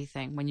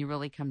everything when you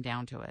really come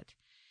down to it.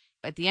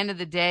 At the end of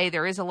the day,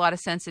 there is a lot of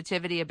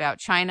sensitivity about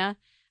China.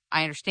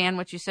 I understand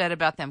what you said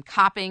about them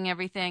copying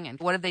everything and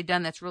what have they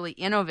done that's really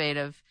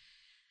innovative.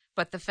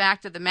 But the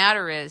fact of the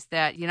matter is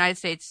that United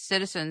States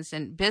citizens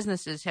and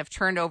businesses have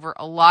turned over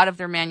a lot of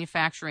their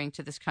manufacturing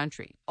to this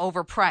country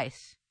over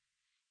price.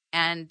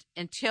 And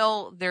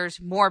until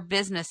there's more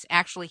business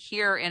actually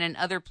here and in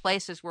other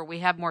places where we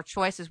have more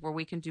choices where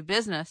we can do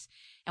business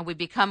and we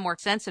become more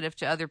sensitive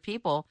to other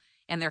people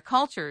and their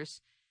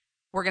cultures,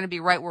 we're going to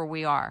be right where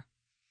we are.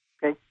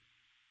 Okay.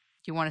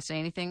 Do you want to say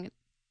anything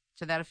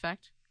to that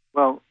effect?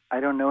 Well,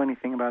 I don't know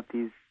anything about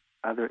these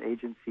other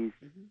agencies.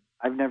 Mm-hmm.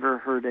 I've never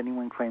heard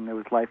anyone claim there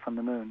was life on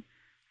the moon,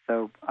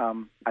 so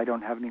I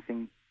don't have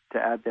anything to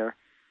add there.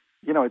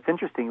 You know, it's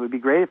interesting. It would be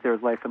great if there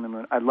was life on the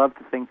moon. I'd love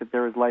to think that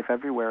there is life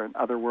everywhere in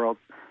other worlds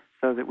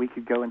so that we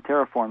could go and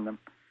terraform them.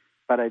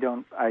 But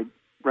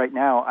right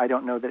now, I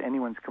don't know that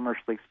anyone's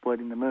commercially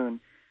exploiting the moon.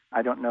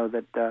 I don't know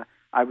that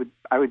I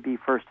would be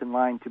first in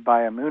line to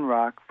buy a moon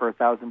rock for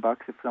 $1,000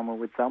 if someone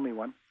would sell me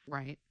one.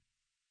 Right.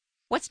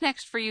 What's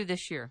next for you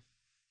this year?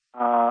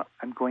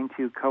 I'm going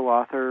to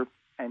co-author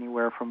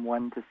anywhere from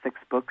 1 to 6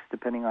 books,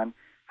 depending on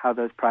how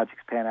those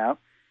projects pan out.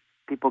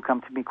 People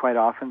come to me quite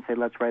often and say,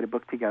 let's write a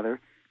book together.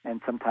 And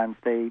sometimes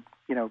they,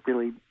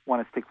 really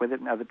want to stick with it,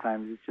 and other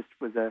times it just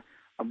was a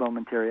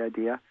momentary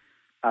idea.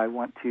 I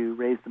want to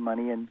raise the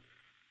money and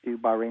do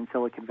Bahrain,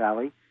 Silicon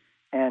Valley.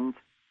 And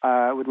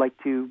I would like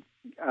to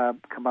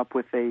come up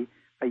with a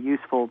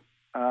useful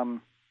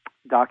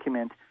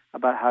document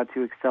about how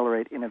to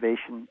accelerate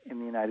innovation in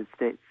the United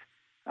States.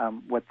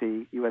 What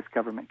the U.S.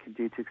 government can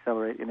do to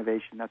accelerate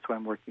innovation. That's what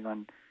I'm working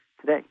on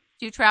today.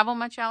 Do you travel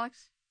much,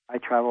 Alex? I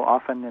travel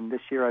often, and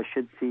this year I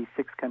should see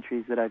 6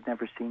 countries that I've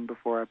never seen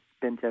before. I've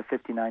been to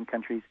 59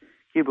 countries.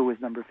 Cuba was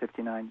number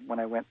 59 when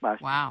I went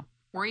last year. Wow.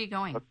 Where are you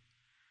going?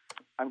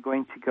 I'm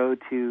going to go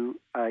to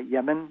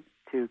Yemen,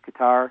 to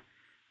Qatar,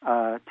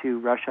 to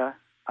Russia,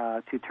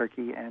 to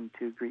Turkey, and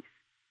to Greece.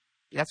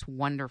 That's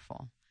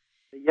wonderful.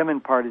 The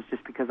Yemen part is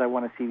just because I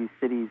want to see these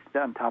cities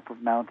on top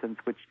of mountains,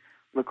 which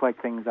look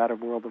like things out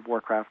of World of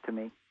Warcraft to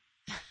me.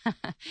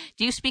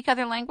 Do you speak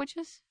other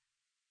languages?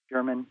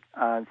 German,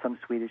 some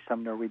Swedish,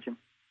 some Norwegian.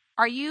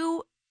 Are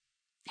you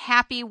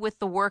happy with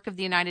the work of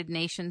the United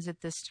Nations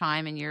at this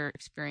time in your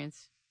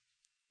experience?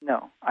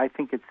 No. I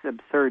think it's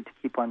absurd to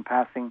keep on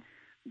passing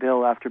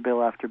bill after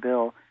bill after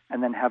bill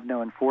and then have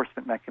no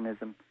enforcement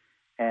mechanism.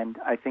 And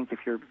I think if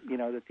you're,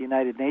 that the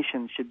United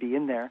Nations should be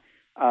in there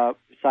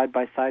side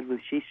by side with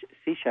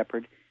Sea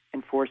Shepherd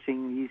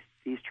enforcing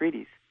these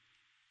treaties.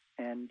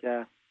 And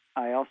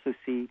I also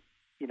see,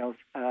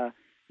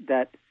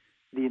 that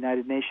the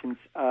United Nations,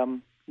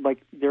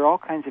 there are all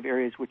kinds of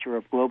areas which are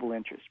of global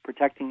interest.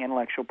 Protecting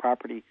intellectual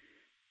property,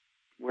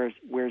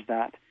 where's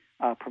that?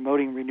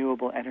 Promoting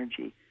renewable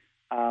energy.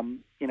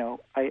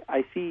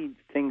 I see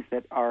things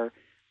that are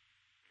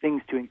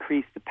things to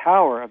increase the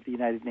power of the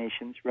United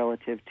Nations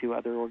relative to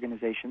other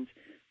organizations,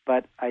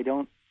 but I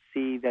don't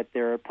see that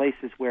there are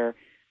places where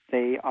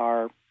they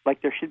are,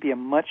 there should be a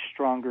much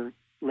stronger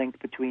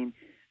link between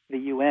the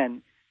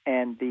UN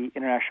and the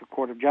International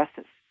Court of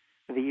Justice.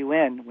 The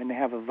UN, when they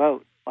have a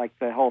vote, like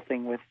the whole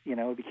thing with,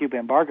 the Cuba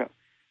embargo,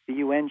 the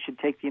UN should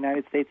take the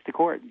United States to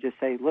court and just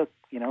say, look,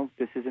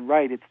 this isn't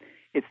right.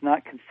 It's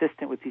not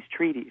consistent with these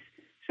treaties.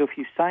 So if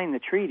you sign the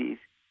treaties,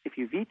 if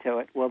you veto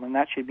it, well, then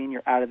that should mean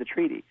you're out of the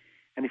treaty.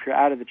 And if you're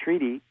out of the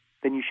treaty,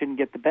 then you shouldn't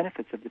get the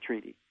benefits of the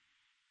treaty.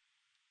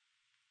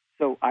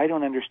 So I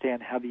don't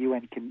understand how the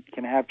UN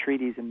can have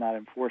treaties and not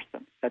enforce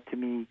them. That, to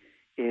me,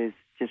 is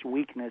just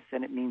weakness,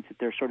 and it means that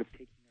they're sort of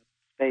taking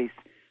up space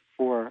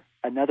for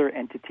another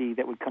entity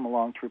that would come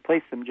along to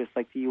replace them, just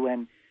like the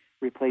UN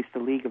replaced the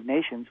League of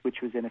Nations, which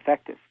was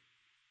ineffective.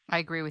 I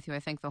agree with you. I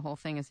think the whole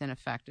thing is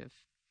ineffective.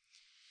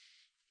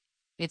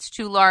 It's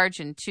too large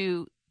and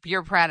too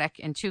bureaucratic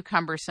and too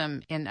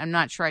cumbersome, and I'm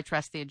not sure I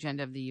trust the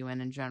agenda of the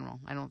UN in general.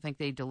 I don't think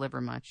they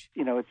deliver much.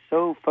 It's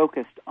so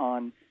focused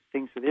on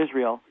things with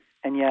Israel,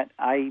 and yet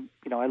I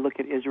look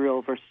at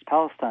Israel versus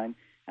Palestine,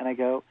 and I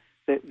go,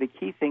 the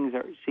key things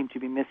seem to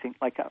be missing.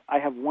 Like I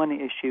have one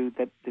issue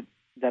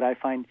that I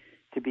find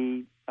to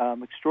be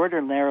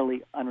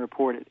extraordinarily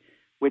unreported,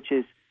 which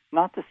is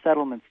not the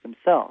settlements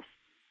themselves,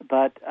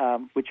 but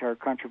which are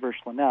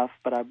controversial enough,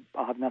 but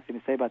I'll have nothing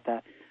to say about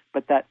that,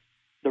 but that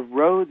the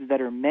roads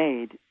that are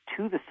made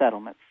to the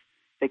settlements,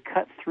 they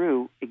cut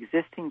through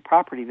existing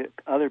property that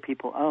other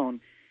people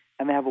own,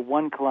 and they have a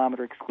 1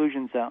 kilometer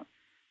exclusion zone.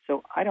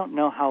 So I don't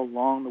know how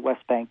long the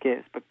West Bank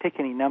is, but pick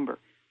any number,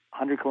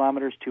 100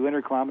 kilometers,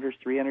 200 kilometers,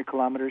 300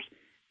 kilometers.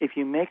 If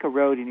you make a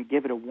road and you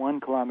give it a 1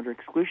 kilometer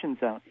exclusion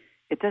zone,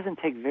 it doesn't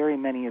take very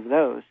many of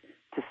those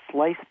to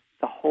slice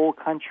the whole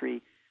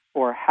country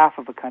or half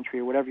of a country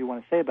or whatever you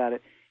want to say about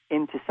it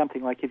into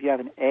something like if you have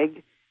an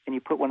egg and you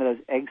put one of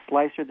those egg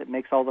slicer that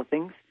makes all the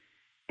things,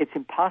 it's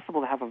impossible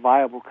to have a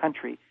viable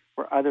country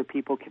where other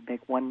people can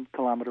make 1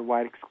 kilometer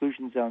wide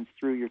exclusion zones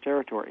through your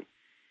territory.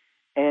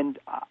 And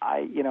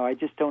I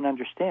just don't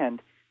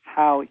understand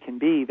how it can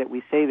be that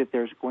we say that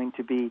there's going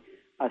to be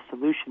a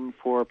solution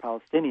for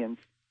Palestinians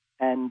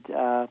and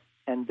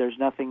there's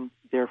nothing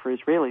there for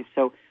Israelis.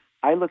 So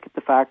I look at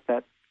the fact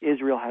that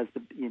Israel has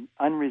the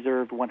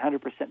unreserved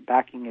 100%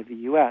 backing of the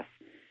U.S.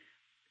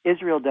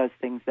 Israel does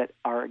things that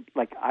are,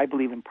 like, I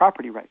believe in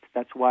property rights.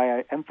 That's why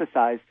I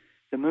emphasize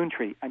the moon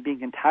tree. I'm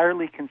being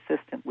entirely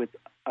consistent with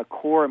a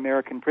core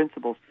American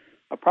principles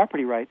of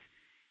property rights.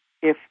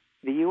 If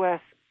the U.S.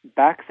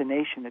 backs a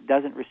nation that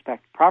doesn't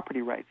respect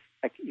property rights,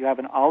 like you have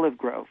an olive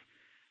grove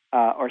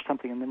or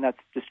something, and then that's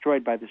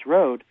destroyed by this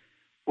road,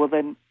 well,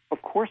 then,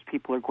 of course,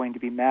 people are going to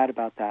be mad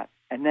about that.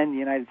 And then the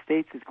United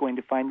States is going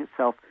to find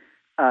itself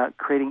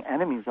creating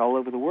enemies all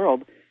over the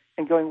world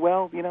and going,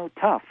 well,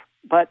 tough.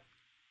 But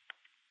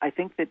I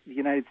think that the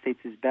United States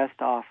is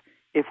best off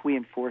if we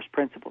enforce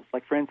principles.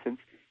 Like, for instance,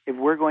 if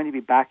we're going to be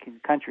backing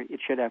a country, it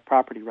should have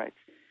property rights.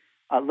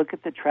 Look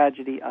at the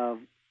tragedy of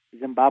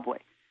Zimbabwe.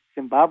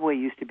 Zimbabwe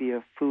used to be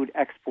a food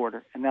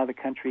exporter, and now the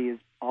country is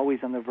always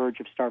on the verge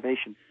of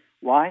starvation.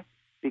 Why?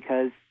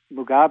 Because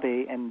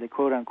Mugabe and the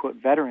quote-unquote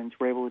veterans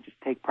were able to just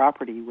take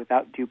property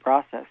without due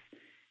process.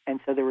 And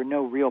so there were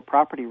no real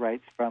property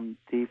rights from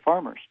the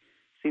farmers.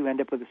 So you end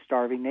up with a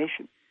starving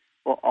nation.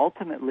 Well,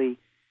 ultimately,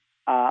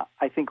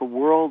 I think a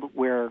world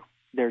where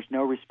there's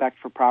no respect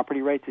for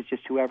property rights, it's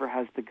just whoever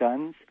has the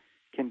guns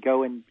can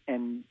go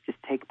and just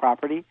take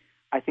property,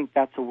 I think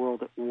that's a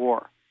world at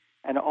war.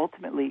 And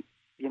ultimately,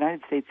 the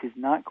United States is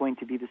not going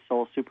to be the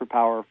sole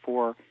superpower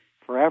for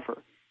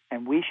forever.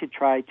 And we should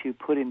try to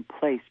put in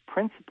place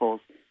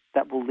principles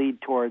that will lead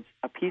towards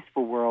a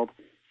peaceful world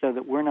so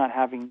that we're not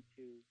having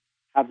to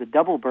have the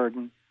double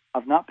burden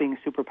of not being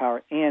a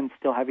superpower and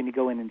still having to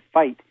go in and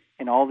fight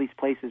in all these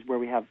places where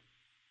we have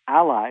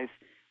allies,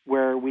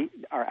 where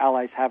our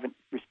allies haven't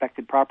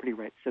respected property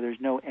rights. So there's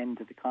no end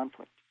to the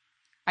conflict.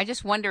 I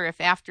just wonder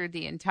if after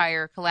the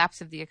entire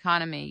collapse of the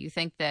economy, you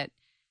think that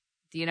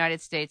the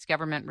United States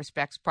government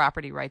respects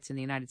property rights in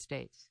the United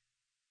States.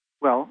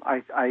 Well,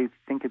 I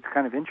think it's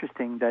kind of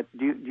interesting that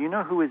do you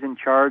know who is in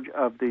charge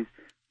of these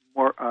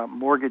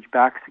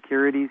mortgage-backed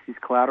securities, these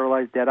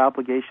collateralized debt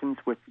obligations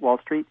with Wall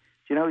Street?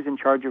 Do you know who's in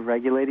charge of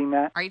regulating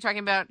that? Are you talking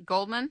about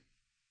Goldman?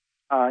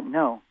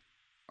 No.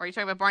 Or are you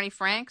talking about Barney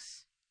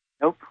Franks?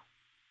 Nope.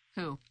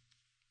 Who?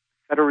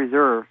 Federal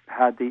Reserve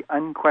had the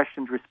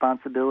unquestioned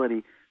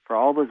responsibility for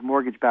all those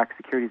mortgage-backed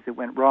securities that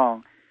went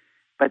wrong,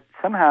 but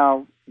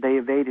somehow they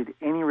evaded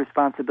any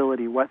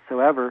responsibility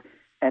whatsoever.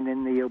 And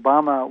in the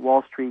Obama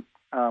Wall Street,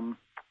 I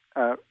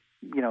don't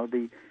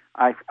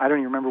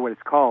even remember what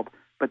it's called,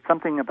 but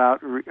something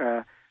about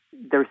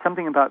there's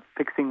something about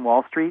fixing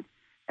Wall Street,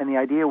 and the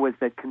idea was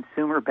that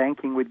consumer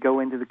banking would go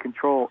into the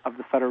control of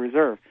the Federal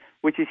Reserve,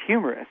 which is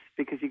humorous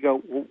because you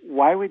go, well,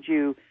 why would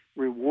you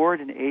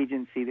reward an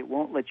agency that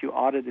won't let you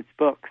audit its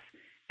books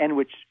and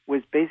which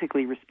was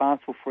basically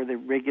responsible for the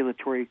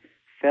regulatory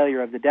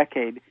failure of the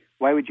decade?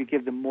 Why would you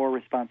give them more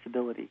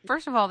responsibility?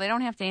 First of all, they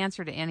don't have to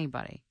answer to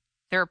anybody.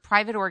 They're a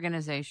private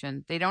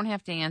organization. They don't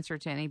have to answer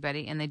to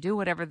anybody, and they do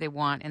whatever they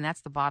want, and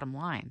that's the bottom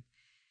line.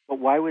 But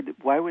why would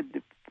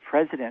the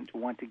president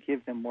want to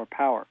give them more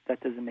power?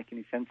 That doesn't make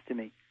any sense to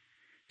me.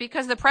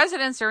 Because the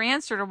presidents are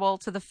answerable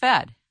to the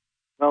Fed.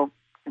 Well,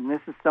 and this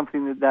is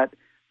something that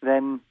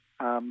then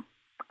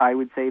I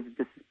would say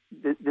that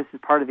this is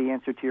part of the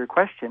answer to your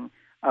question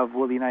of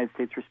will the United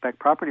States respect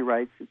property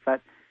rights? It's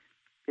that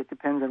it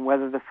depends on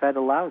whether the Fed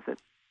allows it.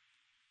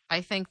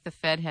 I think the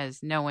Fed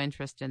has no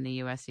interest in the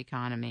U.S.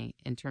 economy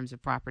in terms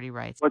of property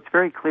rights. Well, it's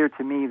very clear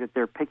to me that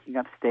they're picking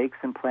up stakes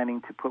and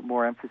planning to put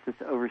more emphasis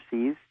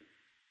overseas.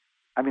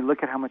 I mean,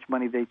 look at how much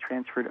money they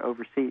transferred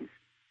overseas.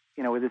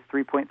 You know, with this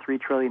 $3.3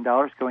 trillion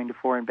going to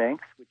foreign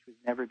banks, which was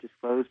never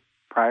disclosed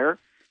prior.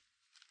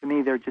 To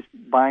me, they're just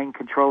buying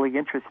controlling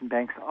interest in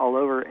banks all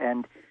over,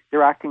 and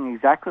they're acting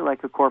exactly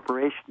like a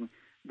corporation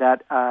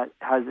that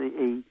has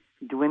a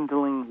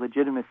dwindling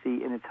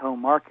legitimacy in its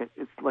home market.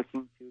 It's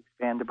looking to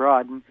expand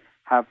abroad and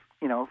have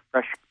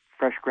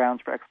fresh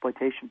grounds for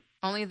exploitation.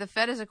 Only the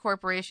Fed as a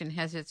corporation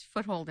has its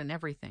foothold in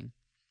everything.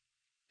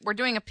 We're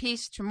doing a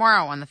piece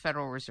tomorrow on the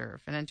Federal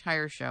Reserve, an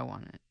entire show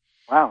on it.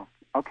 Wow.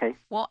 Okay.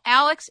 Well,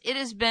 Alex, it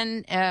has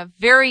been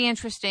very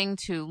interesting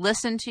to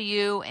listen to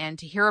you and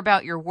to hear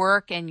about your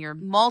work and your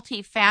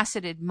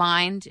multifaceted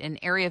mind and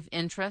area of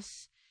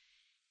interest.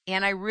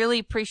 And I really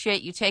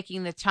appreciate you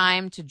taking the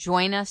time to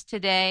join us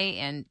today.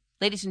 And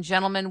ladies and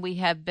gentlemen, we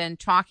have been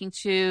talking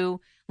to,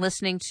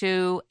 listening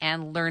to,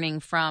 and learning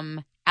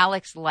from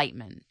Alex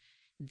Lightman,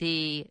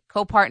 the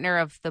co-partner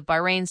of the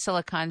Bahrain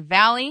Silicon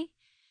Valley,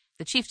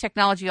 the Chief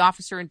Technology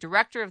Officer and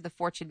Director of the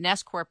Fortune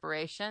Nest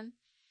Corporation.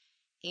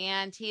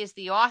 And he is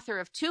the author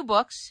of 2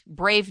 books,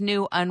 Brave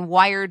New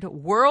Unwired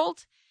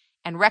World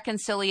and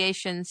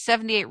Reconciliation,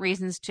 78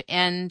 Reasons to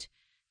End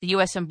the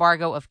U.S.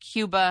 Embargo of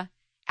Cuba.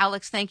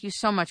 Alex, thank you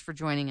so much for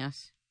joining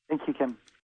us. Thank you, Kim.